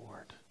sovereign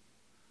Lord,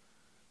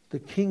 the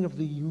King of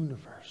the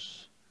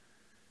universe,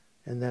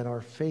 and that our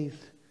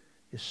faith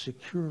is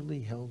securely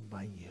held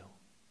by you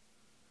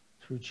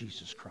through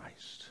Jesus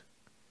Christ.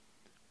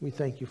 We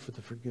thank you for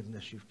the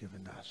forgiveness you've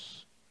given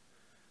us.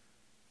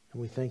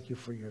 And we thank you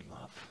for your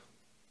love.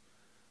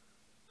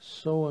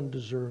 So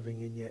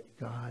undeserving, and yet,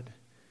 God,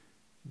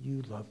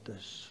 you loved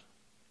us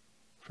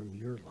from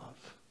your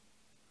love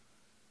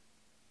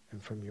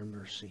and from your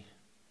mercy.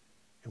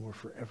 And we're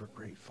forever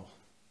grateful.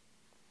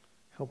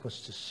 Help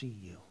us to see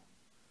you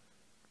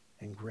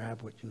and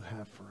grab what you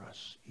have for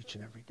us each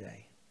and every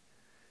day.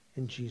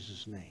 In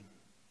Jesus' name,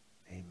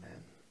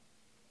 amen.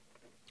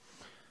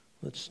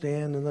 Let's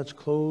stand and let's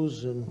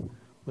close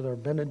with our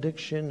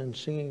benediction and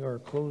singing our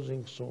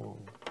closing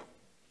song.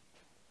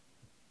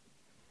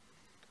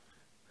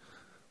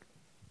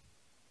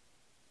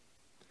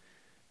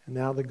 And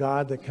now the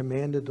God that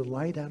commanded the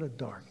light out of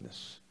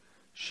darkness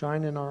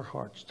shine in our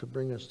hearts to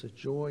bring us the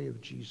joy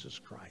of Jesus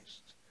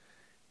Christ.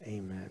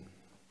 Amen.